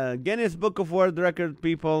do the Guinness Book of World Record,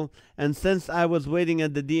 people. And since I was waiting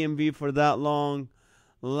at the DMV for that long,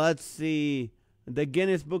 let's see. The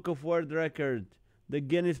Guinness Book of World Record. The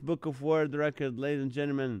Guinness Book of World Record, ladies and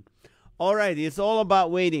gentlemen. All right, it's all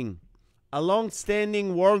about waiting. A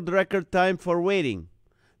long-standing world record time for waiting.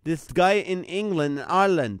 This guy in England,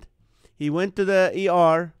 Ireland, he went to the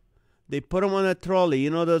ER. They put him on a trolley.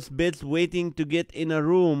 You know those beds waiting to get in a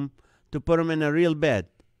room to put him in a real bed.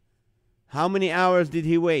 How many hours did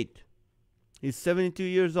he wait? He's 72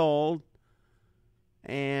 years old.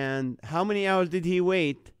 And how many hours did he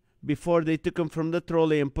wait before they took him from the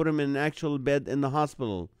trolley and put him in an actual bed in the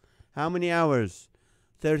hospital? How many hours?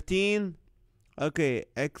 13? Okay,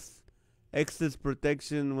 X's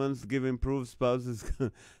protection once given proof spouses.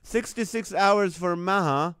 66 hours for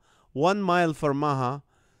Maha. 1 mile for Maha.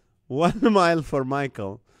 1 mile for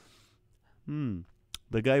Michael.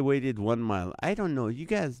 The guy waited 1 mile. I don't know. You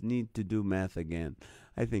guys need to do math again.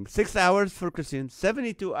 I think 6 hours for Christian,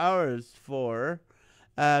 72 hours for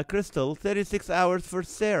Crystal, 36 hours for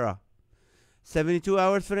Sarah, 72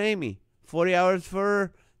 hours for Amy, 40 hours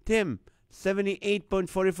for Tim,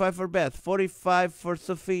 78.45 for Beth, 45 for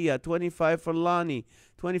Sophia, 25 for Lonnie,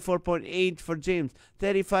 24.8 for James,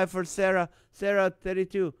 35 for Sarah,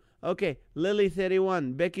 32. Okay, Lily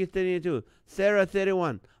 31, Becky 32, Sarah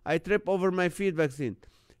 31. I trip over my feet vaccine.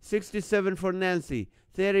 67 for Nancy,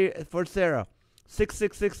 30 for Sarah,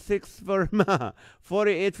 6666 for Ma,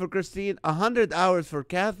 48 for Christine, 100 hours for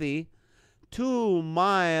Kathy, 2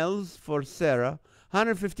 miles for Sarah,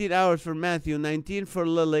 115 hours for Matthew, 19 for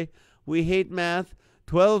Lily. We hate math.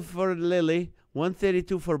 12 for Lily,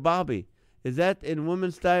 132 for Bobby. Is that in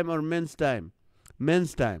women's time or men's time?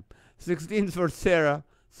 Men's time. 16 for Sarah.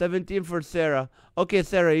 17 for Sarah. Okay,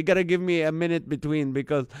 Sarah, you got to give me a minute between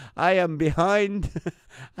because I am behind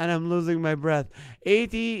and I'm losing my breath.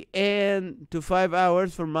 80 and to 5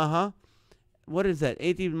 hours for Maha. What is that?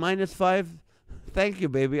 80 minus 5? Thank you,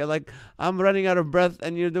 baby. I'm running out of breath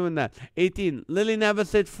and you're doing that. 18. Lily Nava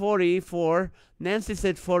said 44. Nancy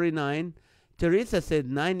said 49. Teresa said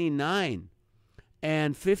 99.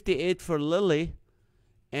 And 58 for Lily.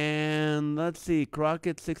 And let's see,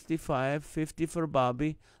 Crockett 65, 50 for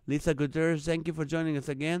Bobby. Lisa Gutierrez, thank you for joining us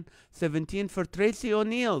again. 17 for Tracy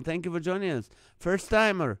O'Neill, thank you for joining us. First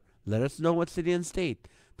timer, let us know what city and state.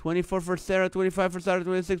 24 for Sarah, 25 for Sarah,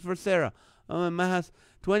 26 for Sarah. Mahas,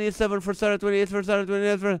 27 for Sarah, 28 for Sarah,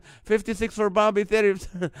 28 for 56 for Bobby,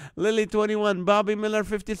 30 Lily 21, Bobby Miller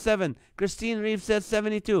 57, Christine Reeves says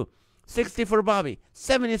 72. 60 for Bobby,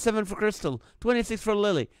 77 for Crystal, 26 for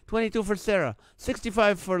Lily, 22 for Sarah,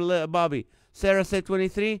 65 for Bobby. Sarah said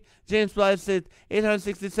 23. James Blythe said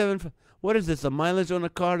 867. What is this, a mileage on a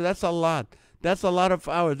car? That's a lot. That's a lot of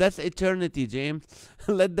hours. That's eternity, James.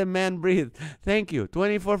 Let the man breathe. Thank you.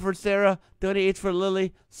 24 for Sarah, 28 for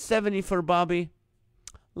Lily, 70 for Bobby.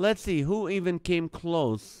 Let's see, who even came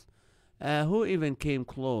close?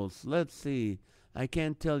 Let's see. I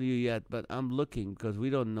can't tell you yet, but I'm looking because we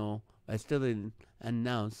don't know. I still didn't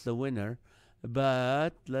announce the winner.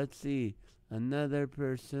 But let's see. Another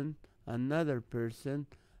person. Okay.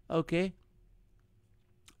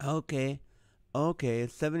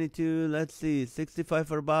 72. Let's see. 65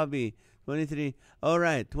 for Bobby. 23. All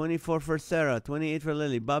right. 24 for Sarah. 28 for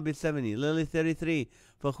Lily. Bobby 70. Lily 33.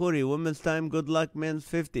 Fakhuri. Women's time. Good luck. Men's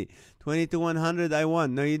 50. 22 100. I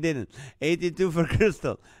won. No, you didn't. 82 for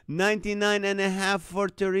Crystal. 99.5 for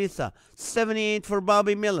Teresa. 78 for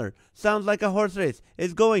Bobby Miller. Sounds like a horse race.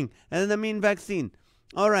 It's going. And the mean vaccine.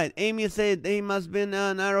 All right. Amy said he must been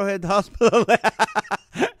an Arrowhead Hospital.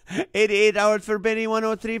 88 hours for Benny,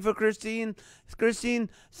 103 for Christine. Christine,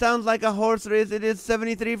 sounds like a horse race. It is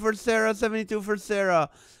 73 for Sarah, 72 for Sarah.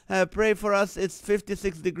 Pray for us. It's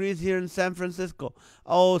 56 degrees here in San Francisco.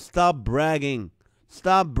 Oh, stop bragging.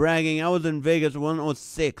 Stop bragging. I was in Vegas,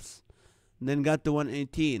 106. Then got to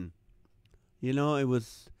 118. You know, it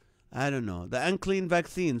was, I don't know. The unclean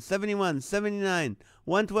vaccine, 71, 79,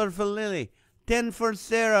 112 for Lily, 10 for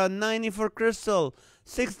Sarah, 90 for Crystal,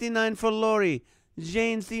 69 for Lori.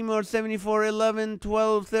 Jane Seymour, 74, 11,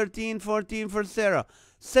 12, 13, 14 for Sarah,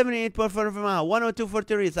 78 for Maha, 102 for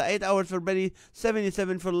Teresa, 8 hours for Betty,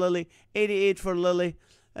 77 for Lily, 88 for Lily,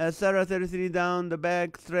 Sarah 33 down, the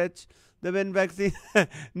back stretch, the Ben vaccine,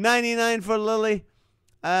 99 for Lily,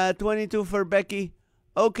 22 for Becky,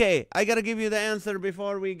 Okay, I got to give you the answer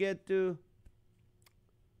before we get to...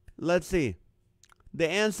 Let's see. The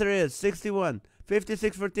answer is 61.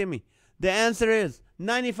 56 for Timmy. The answer is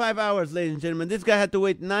 95 hours, ladies and gentlemen. This guy had to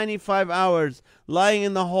wait 95 hours lying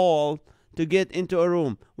in the hall to get into a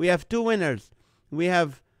room. We have two winners. We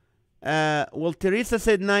have, well, Teresa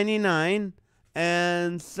said 99,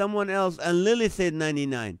 and someone else, and Lily said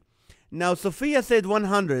 99. Now, Sophia said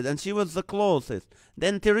 100, and she was the closest.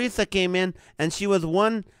 Then Teresa came in, and she was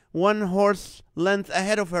one horse length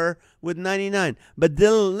ahead of her with 99. But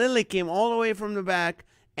then Lily came all the way from the back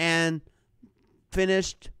and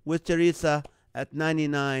finished with Teresa at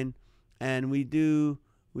 99. And we do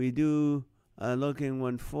looking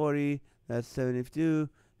 140, that's 72.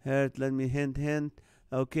 Hurt, let me hint.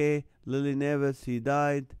 Okay, Lily Nevis, he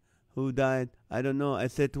died. Who died? I don't know. I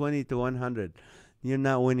said 20 to 100. You're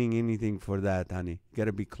not winning anything for that, honey.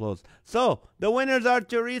 Gotta be close. So, the winners are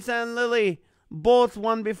Teresa and Lily. Both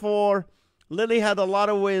won before. Lily had a lot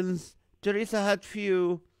of wins. Teresa had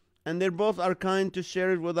few. And they both are kind to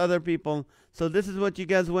share it with other people. So this is what you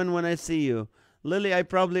guys win when I see you. Lily, I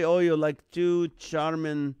probably owe you like 2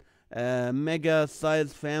 Charmin mega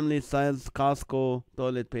size, family size Costco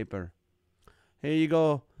toilet paper. Here you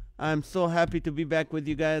go. I'm so happy to be back with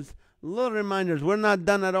you guys. Little reminders, we're not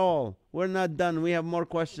done at all. We're not done. We have more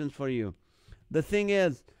questions for you. The thing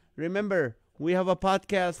is, remember, we have a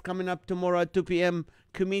podcast coming up tomorrow at 2 p.m.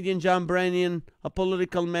 Comedian John Branyan, a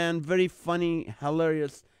political man, very funny,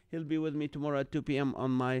 hilarious. He'll be with me tomorrow at 2 p.m.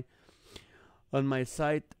 on my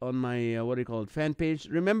site, on my, fan page.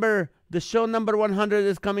 Remember, the show number 100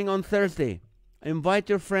 is coming on Thursday. Invite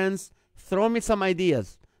your friends. Throw me some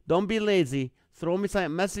ideas. Don't be lazy.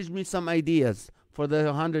 Message me some ideas for the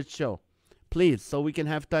 100th show, please, so we can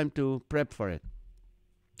have time to prep for it.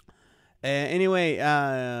 Anyway,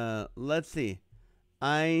 let's see.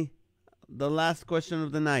 The last question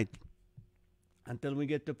of the night, until we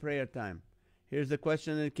get to prayer time. Here's the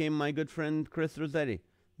question that came my good friend Chris Rossetti.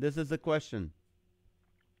 This is the question.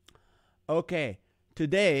 Okay,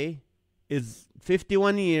 today is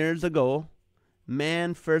 51 years ago,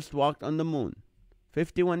 man first walked on the moon.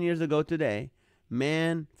 51 years ago today,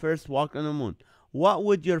 man first walked on the moon. What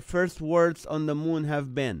would your first words on the moon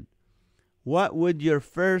have been? What would your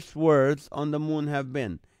first words on the moon have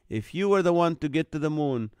been? If you were the one to get to the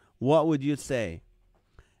moon, what would you say?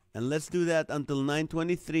 And let's do that until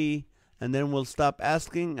 9:23, and then we'll stop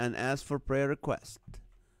asking and ask for prayer request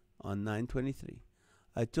on 9:23.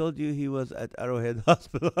 I told you he was at Arrowhead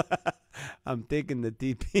Hospital. I'm taking the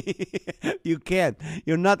TP. You can't.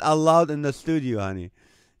 You're not allowed in the studio, honey.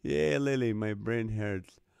 Yeah, Lily, my brain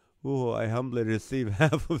hurts. Oh, I humbly receive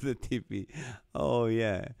half of the TP. Oh,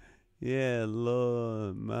 yeah. Yeah,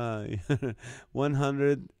 Lord, my.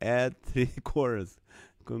 100 at 3/4.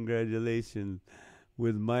 Congratulations.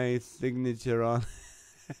 With my signature on.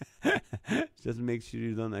 Just make sure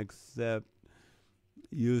you don't accept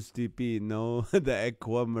use TP. No, the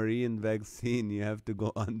aquamarine vaccine. You have to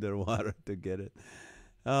go underwater to get it.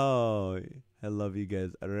 Oh, I love you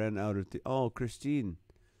guys. I ran out of Oh, Christine.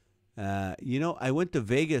 I went to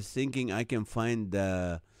Vegas thinking I can find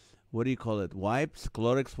wipes,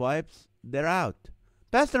 Clorox wipes. They're out.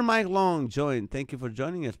 Pastor Mike Long joined. Thank you for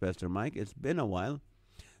joining us, Pastor Mike. It's been a while.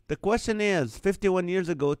 The question is, 51 years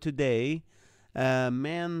ago today,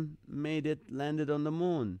 man landed on the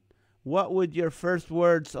moon. What would your first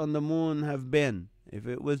words on the moon have been if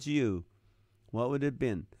it was you? What would it have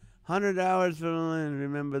been? 100 hours from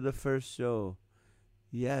remember the first show.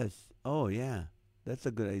 Yes. Oh, yeah. That's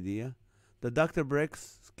a good idea. The Dr.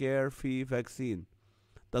 Bricks scare fee vaccine.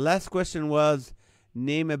 The last question was,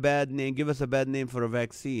 name a bad name. Give us a bad name for a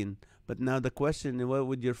vaccine. But now the question is, what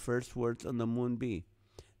would your first words on the moon be?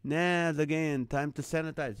 NAZ again. Time to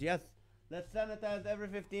sanitize. Yes. Let's sanitize every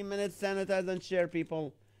 15 minutes. Sanitize and share,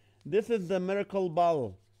 people. This is the miracle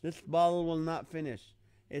bottle. This bottle will not finish.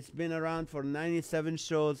 It's been around for 97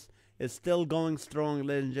 shows. It's still going strong,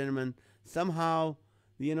 ladies and gentlemen. Somehow,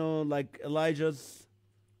 like Elijah's,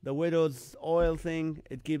 the widow's oil thing,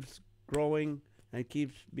 it keeps growing and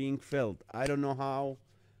keeps being filled. I don't know how,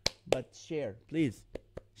 but share. Please,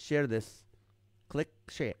 share this. Click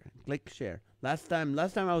share. Click share. Last time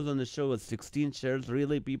I was on the show with 16 shares.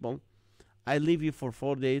 Really, people? I leave you for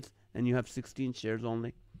 4 days and you have 16 shares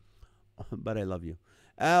only. But I love you.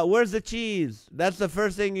 Where's the cheese? That's the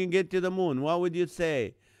first thing you get to the moon. What would you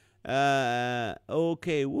say? Okay,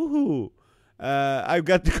 woohoo. I've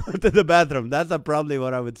got to go to the bathroom. That's probably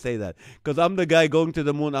what I would say that. Because I'm the guy going to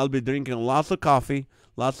the moon. I'll be drinking lots of coffee,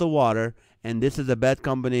 lots of water. And this is a bad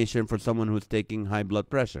combination for someone who's taking high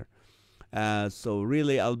blood pressure. So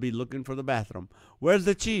really, I'll be looking for the bathroom. Where's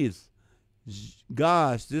the cheese?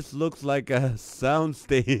 Gosh, this looks like a sound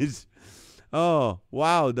stage. Oh,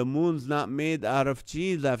 wow, the moon's not made out of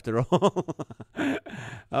cheese after all.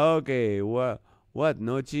 Okay, what?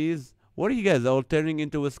 No cheese? What are you guys all turning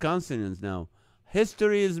into Wisconsinians now?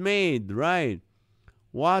 History is made, right?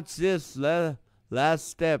 Watch this. Last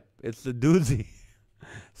step. It's a doozy.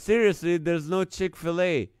 Seriously, there's no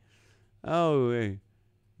Chick-fil-A. Oh, wait.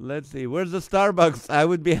 Let's see. Where's the Starbucks? I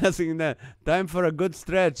would be asking that. Time for a good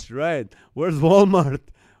stretch, right? Where's Walmart?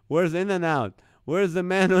 Where's In-N-Out? Where's the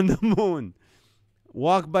man on the moon?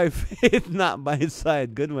 Walk by faith, not by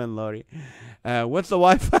sight. Good one, Lori. What's the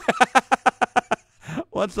Wi-Fi?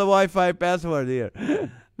 What's the Wi-Fi password here?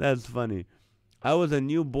 That's funny. I was a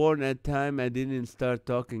newborn at time. I didn't start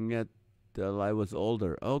talking yet till I was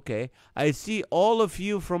older. Okay. I see all of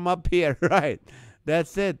you from up here, right?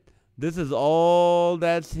 That's it. This is all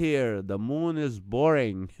that's here. The moon is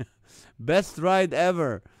boring. Best ride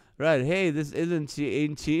ever. Right. Hey, this ain't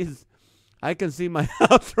cheese. I can see my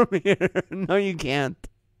house from here. No, you can't.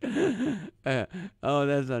 Oh,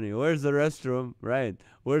 that's funny. Where's the restroom? Right.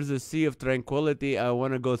 Where's the sea of tranquility? I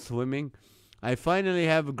want to go swimming. I finally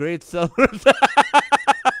have a great summer.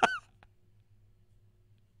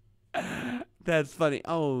 That's funny.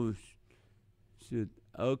 Oh, shoot.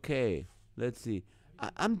 Okay. Let's see.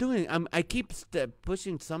 I keep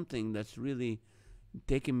pushing something that's really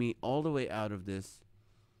taking me all the way out of this.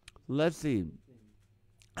 Let's see.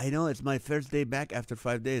 I know it's my first day back after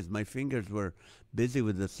 5 days. My fingers were busy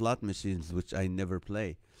with the slot machines, which I never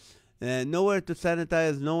play. Nowhere to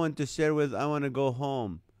sanitize, no one to share with. I want to go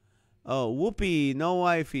home. Oh, whoopee, no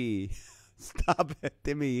wifey. Stop it,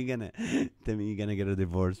 Timmy. You're gonna get a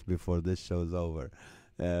divorce before this show's over.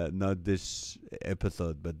 Not this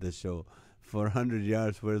episode, but this show. 400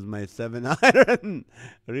 yards. Where's my 7-iron?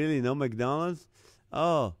 Really, no McDonald's?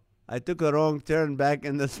 Oh, I took a wrong turn back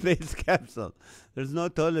in the space capsule. There's no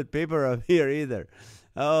toilet paper up here either.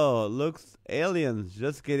 Oh, looks aliens.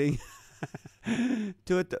 Just kidding.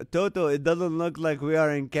 Toto, it doesn't look like we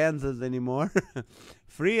are in Kansas anymore.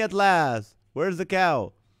 Free at last. Where's the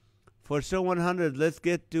cow? For show 100, let's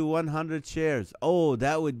get to 100 shares. Oh,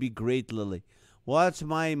 that would be great, Lily. Watch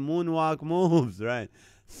my moonwalk moves, right?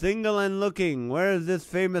 Single and looking. Where is this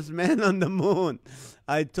famous man on the moon?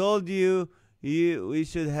 I told you we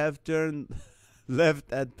should have turned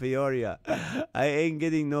left at Peoria. I ain't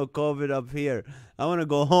getting no COVID up here. I want to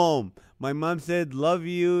go home. My mom said, love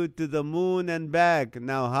you to the moon and back.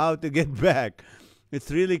 Now, how to get back?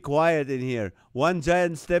 It's really quiet in here. One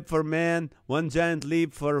giant step for man, one giant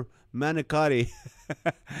leap for manicotti.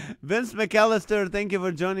 Vince McAllister, thank you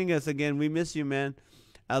for joining us again. We miss you, man.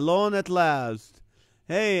 Alone at last.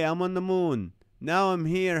 Hey, I'm on the moon. Now I'm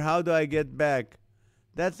here. How do I get back?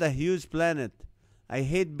 That's a huge planet. I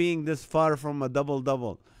hate being this far from a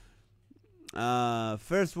double-double.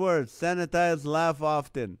 First word, sanitize, laugh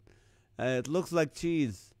often. It looks like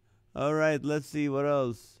cheese. All right, let's see what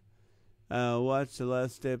else. Watch the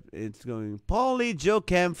last step. It's going. Paulie Joe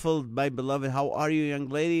Campfield, my beloved. How are you, young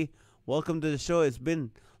lady? Welcome to the show. It's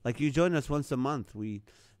been like you join us once a month.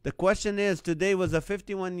 The question is, today was a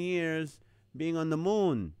 51 years being on the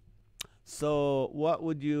moon. So what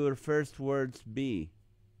would your first words be?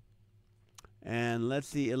 And let's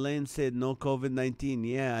see, Elaine said no COVID-19.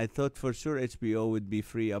 Yeah, I thought for sure HBO would be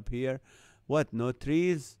free up here. What, no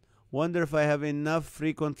trees? Wonder if I have enough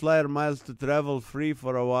frequent flyer miles to travel free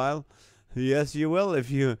for a while. Yes, you will if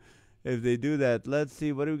they do that. Let's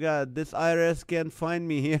see, what do we got? This IRS can't find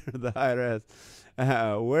me here, the IRS.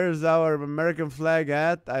 Where's our American flag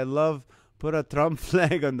at? I love put a Trump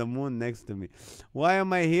flag on the moon next to me. Why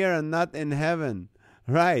am I here and not in heaven?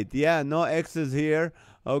 Right, yeah, no X's here.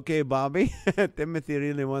 Okay, Bobby. Timothy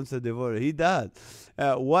really wants a divorce. He does.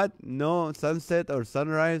 What? No sunset or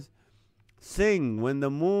sunrise? Sing when the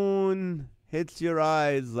moon hits your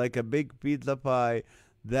eyes like a big pizza pie.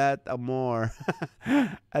 That more.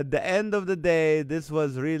 At the end of the day, this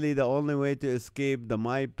was really the only way to escape the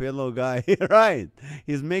My Pillow guy. Right.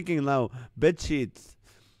 He's making now bed sheets.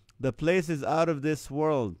 The place is out of this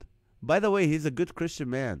world. By the way, he's a good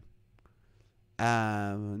Christian man.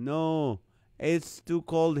 No. It's too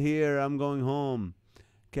cold here. I'm going home.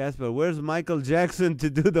 Casper, where's Michael Jackson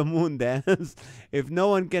to do the moon dance? If no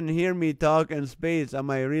one can hear me talk in space,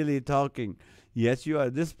 am I really talking? Yes, you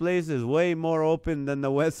are. This place is way more open than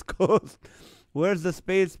the West Coast. Where's the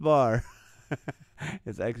space bar?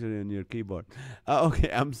 It's actually on your keyboard.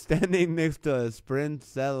 Okay, I'm standing next to a Sprint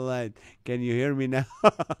satellite. Can you hear me now?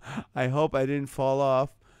 I hope I didn't fall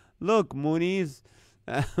off. Look, Moonies.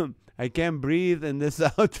 I can't breathe in this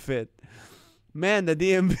outfit. Man, the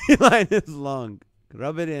DMV line is long.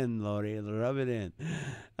 Rub it in, Lori. Rub it in.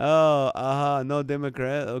 Oh, no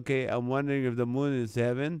Democrat. Okay, I'm wondering if the moon is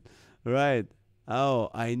heaven. Right. Oh,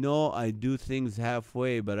 I know I do things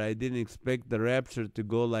halfway, but I didn't expect the rapture to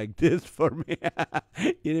go like this for me.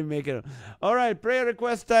 You didn't make it. All right, prayer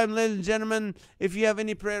request time, ladies and gentlemen. If you have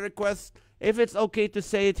any prayer requests, if it's okay to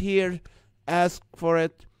say it here, ask for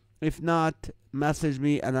it. If not, message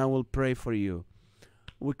me and I will pray for you.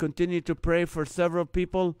 We continue to pray for several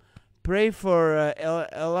people. Pray for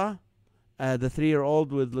Ella, the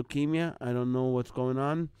 3-year-old with leukemia. I don't know what's going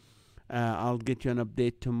on. I'll get you an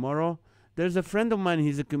update tomorrow. There's a friend of mine.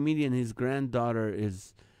 He's a comedian. His granddaughter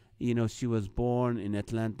is, she was born in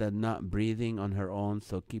Atlanta not breathing on her own.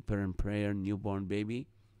 So keep her in prayer, newborn baby.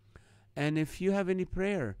 And if you have any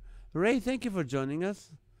prayer, Ray, thank you for joining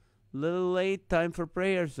us. Little late, time for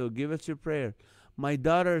prayer, so give us your prayer. My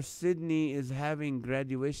daughter Sydney is having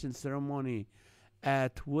graduation ceremony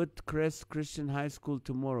at Woodcrest Christian High School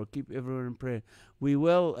tomorrow. Keep everyone in prayer. We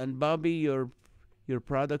will. And Bobby, your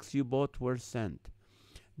products you bought were sent.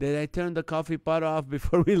 Did I turn the coffee pot off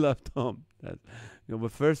before we left home? The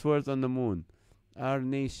first words on the moon. Our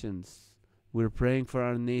nations. We're praying for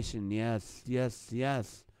our nation. Yes, yes,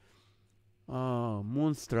 yes. Oh,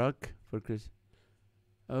 Moonstruck for Chris.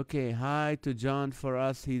 Okay, hi to John for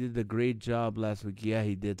us. He did a great job last week. Yeah,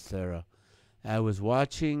 he did, Sarah. I was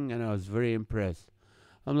watching and I was very impressed.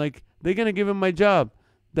 I'm like, they're going to give him my job.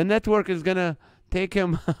 The network is going to take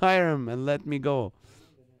him, hire him, and let me go.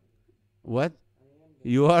 What?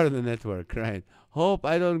 You are the network, right? Hope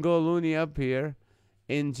I don't go loony up here.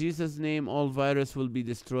 In Jesus' name, all virus will be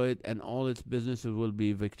destroyed and all its businesses will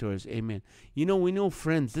be victorious. Amen. We know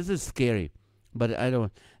friends. This is scary. But I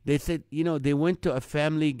don't. They said, they went to a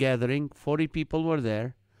family gathering. 40 people were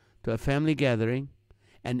there to a family gathering.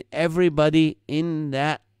 And everybody in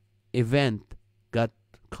that event got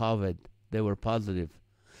COVID. They were positive.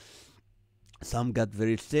 Some got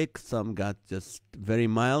very sick. Some got just very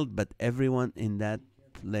mild. But everyone in that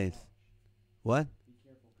place. What?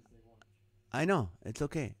 I know. It's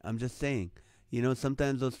okay. I'm just saying.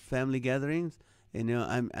 Sometimes those family gatherings,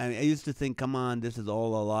 I used to think, come on, this is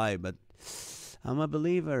all a lie. But I'm a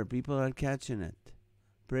believer. People are catching it.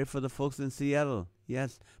 Pray for the folks in Seattle.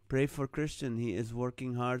 Yes. Pray for Christian. He is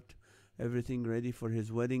working hard. Everything ready for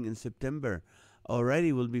his wedding in September.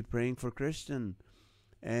 Already we'll be praying for Christian.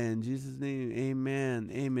 And in Jesus' name, amen.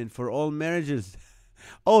 Amen. For all marriages.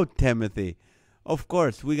 Oh, Timothy. Of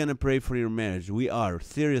course, we're going to pray for your marriage. We are.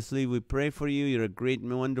 Seriously, we pray for you. You're a great,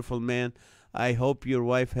 wonderful man. I hope your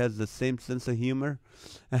wife has the same sense of humor.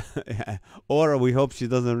 Or we hope she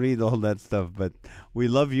doesn't read all that stuff. But we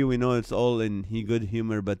love you. We know it's all in good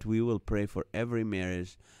humor. But we will pray for every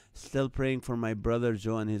marriage. Still praying for my brother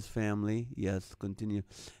Joe and his family. Yes, continue.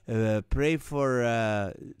 Pray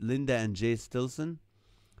for Linda and Jay Stilson.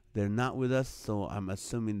 They're not with us, so I'm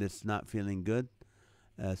assuming they're not feeling good.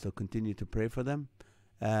 So continue to pray for them.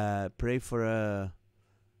 Pray for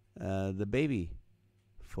the baby.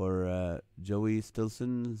 For Joey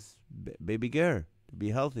Stilson's baby girl to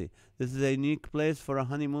be healthy. This is a unique place for a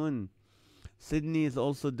honeymoon. Sydney is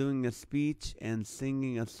also doing a speech and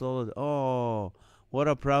singing a solo. Oh, what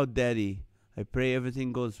a proud daddy. I pray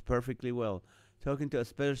everything goes perfectly well. Talking to a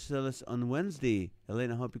specialist on Wednesday.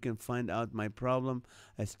 Elaine, I hope you can find out my problem.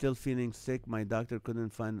 I'm still feeling sick. My doctor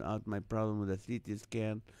couldn't find out my problem with a CT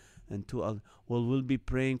scan and 2 other. Well, we'll be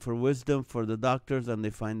praying for wisdom for the doctors and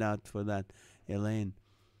they find out for that, Elaine.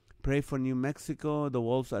 Pray for New Mexico. The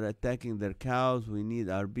wolves are attacking their cows. We need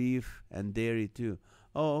our beef and dairy too.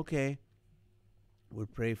 Oh, okay. We'll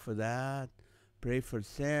pray for that. Pray for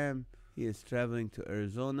Sam. He is traveling to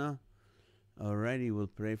Arizona. Alrighty, we'll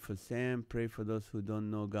pray for Sam. Pray for those who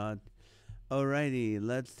don't know God. Alrighty,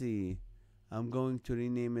 let's see. I'm going to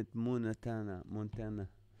rename it Montana.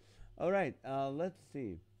 Alright, let's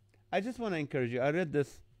see. I just want to encourage you. I read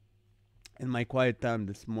this in my quiet time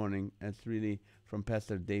this morning. It's really from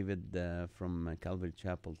Pastor David from Calvary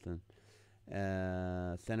Chapelton,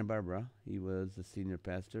 Santa Barbara. He was a senior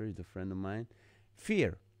pastor. He's a friend of mine.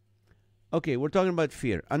 Fear. Okay, we're talking about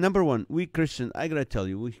fear. Number one, we Christians, I got to tell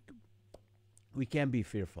you, we can't be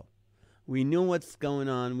fearful. We know what's going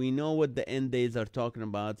on. We know what the end days are talking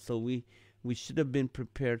about. So we should have been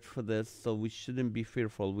prepared for this. So we shouldn't be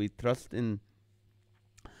fearful. We trust in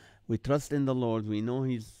the Lord. We know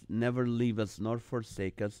He's never leave us nor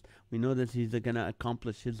forsake us. We know that He's going to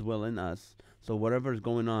accomplish His will in us. So whatever's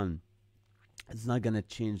going on, it's not going to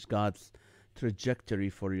change God's trajectory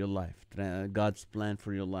for your life, God's plan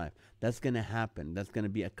for your life. That's going to happen. That's going to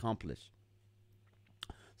be accomplished.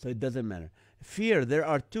 So it doesn't matter. Fear, there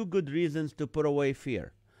are 2 good reasons to put away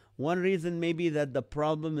fear. One reason may be that the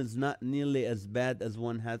problem is not nearly as bad as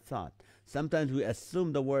one had thought. Sometimes we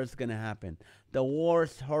assume the worst is going to happen. The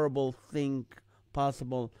worst horrible thing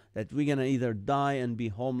possible, that we're going to either die and be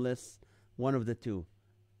homeless, one of the two.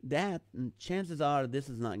 That, chances are this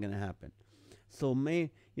is not going to happen. So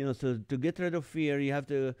so to get rid of fear, you have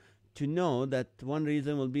to know that one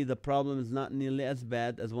reason will be the problem is not nearly as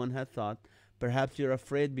bad as one had thought. Perhaps you're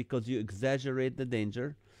afraid because you exaggerate the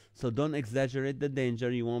danger. So don't exaggerate the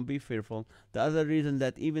danger. You won't be fearful. The other reason,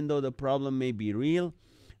 that even though the problem may be real,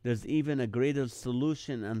 there's even a greater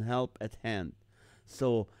solution and help at hand.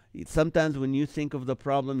 So sometimes when you think of the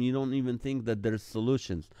problem, you don't even think that there's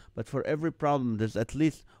solutions. But for every problem, there's at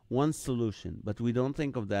least one solution. But we don't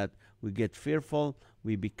think of that. We get fearful.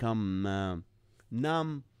 We become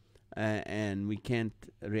numb, and we can't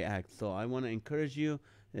react. So I want to encourage you.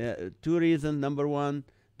 Two reasons. Number one,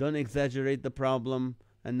 don't exaggerate the problem.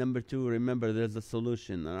 And number two, remember there's a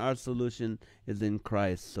solution. And our solution is in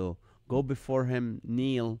Christ. So go before Him,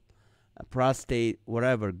 kneel, prostrate,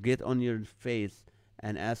 whatever. Get on your face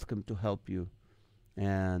and ask Him to help you.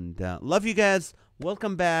 And love you guys.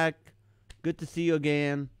 Welcome back. Good to see you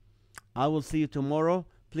again. I will see you tomorrow.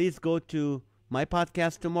 Please go to my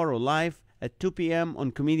podcast tomorrow, live at 2 p.m.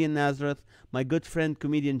 on Comedian Nazareth. My good friend,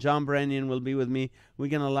 comedian John Brannian, will be with me.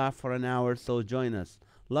 We're going to laugh for an hour, so join us.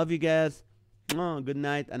 Love you guys. Good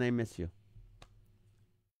night, and I miss you.